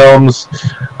of films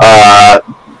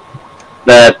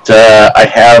that I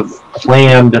have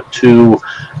planned to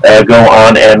go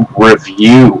on and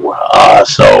review.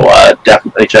 So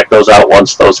definitely check those out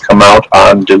once those come out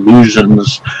on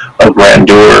Delusions of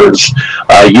Grandeur's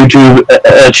YouTube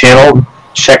channel.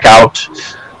 Check out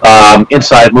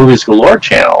Inside Movies Galore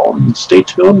channel. And stay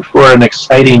tuned for an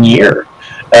exciting year.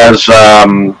 As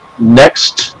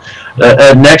next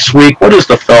week, what is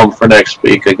the film for next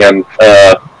week again?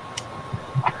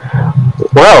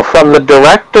 Well, from the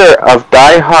director of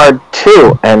Die Hard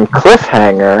 2 and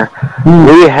Cliffhanger,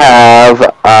 we have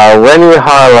Renny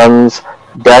Harlin's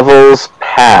Devil's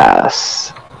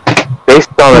Pass,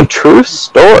 based on a true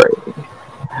story.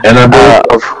 And I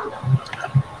believe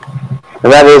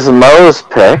that is Mo's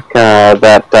pick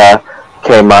that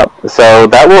came up. So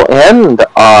that will end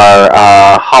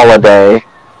our holiday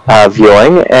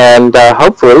viewing, and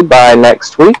hopefully by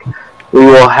next week we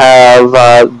will have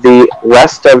the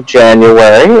rest of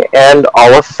January and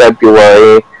all of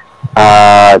February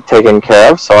taken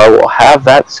care of. So I will have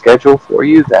that scheduled for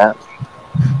you then.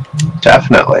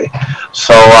 Definitely.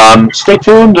 So stay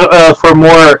tuned for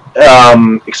more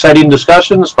exciting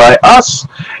discussions by us,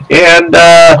 and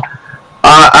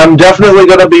I'm definitely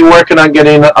going to be working on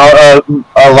getting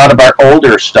a lot of our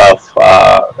older stuff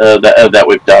that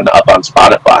we've done up on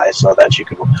Spotify, so that you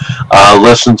can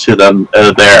listen to them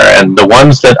there. And the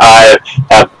ones that I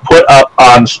have put up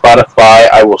on Spotify,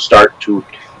 I will start to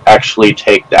actually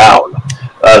take down.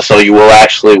 So you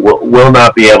will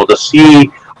not be able to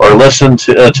see or listen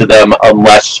to them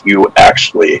unless you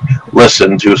actually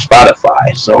listen to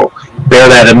Spotify. So bear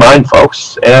that in mind,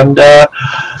 folks. And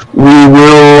we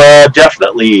will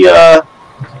definitely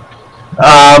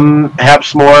have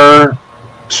some more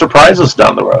surprises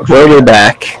down the road. We'll be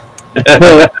back.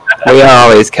 We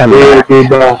always come back.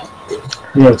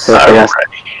 Yes. Yes.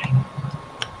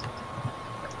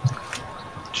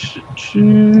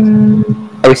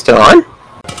 Are we still on?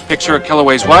 Picture of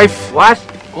Kellaway's wife. What?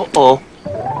 Uh-oh.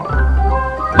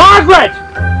 Margaret!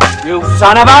 You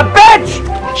son of a bitch!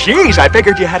 Jeez, I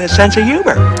figured you had a sense of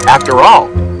humor. After all.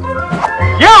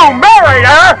 You married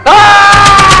her!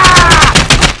 Ah!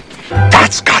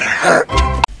 That's gotta hurt.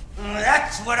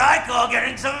 That's what I call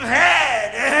getting some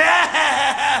head.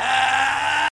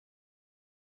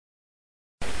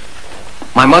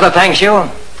 My mother thanks you.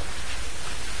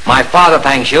 My father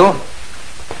thanks you.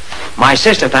 My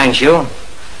sister thanks you.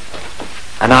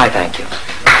 And I thank you.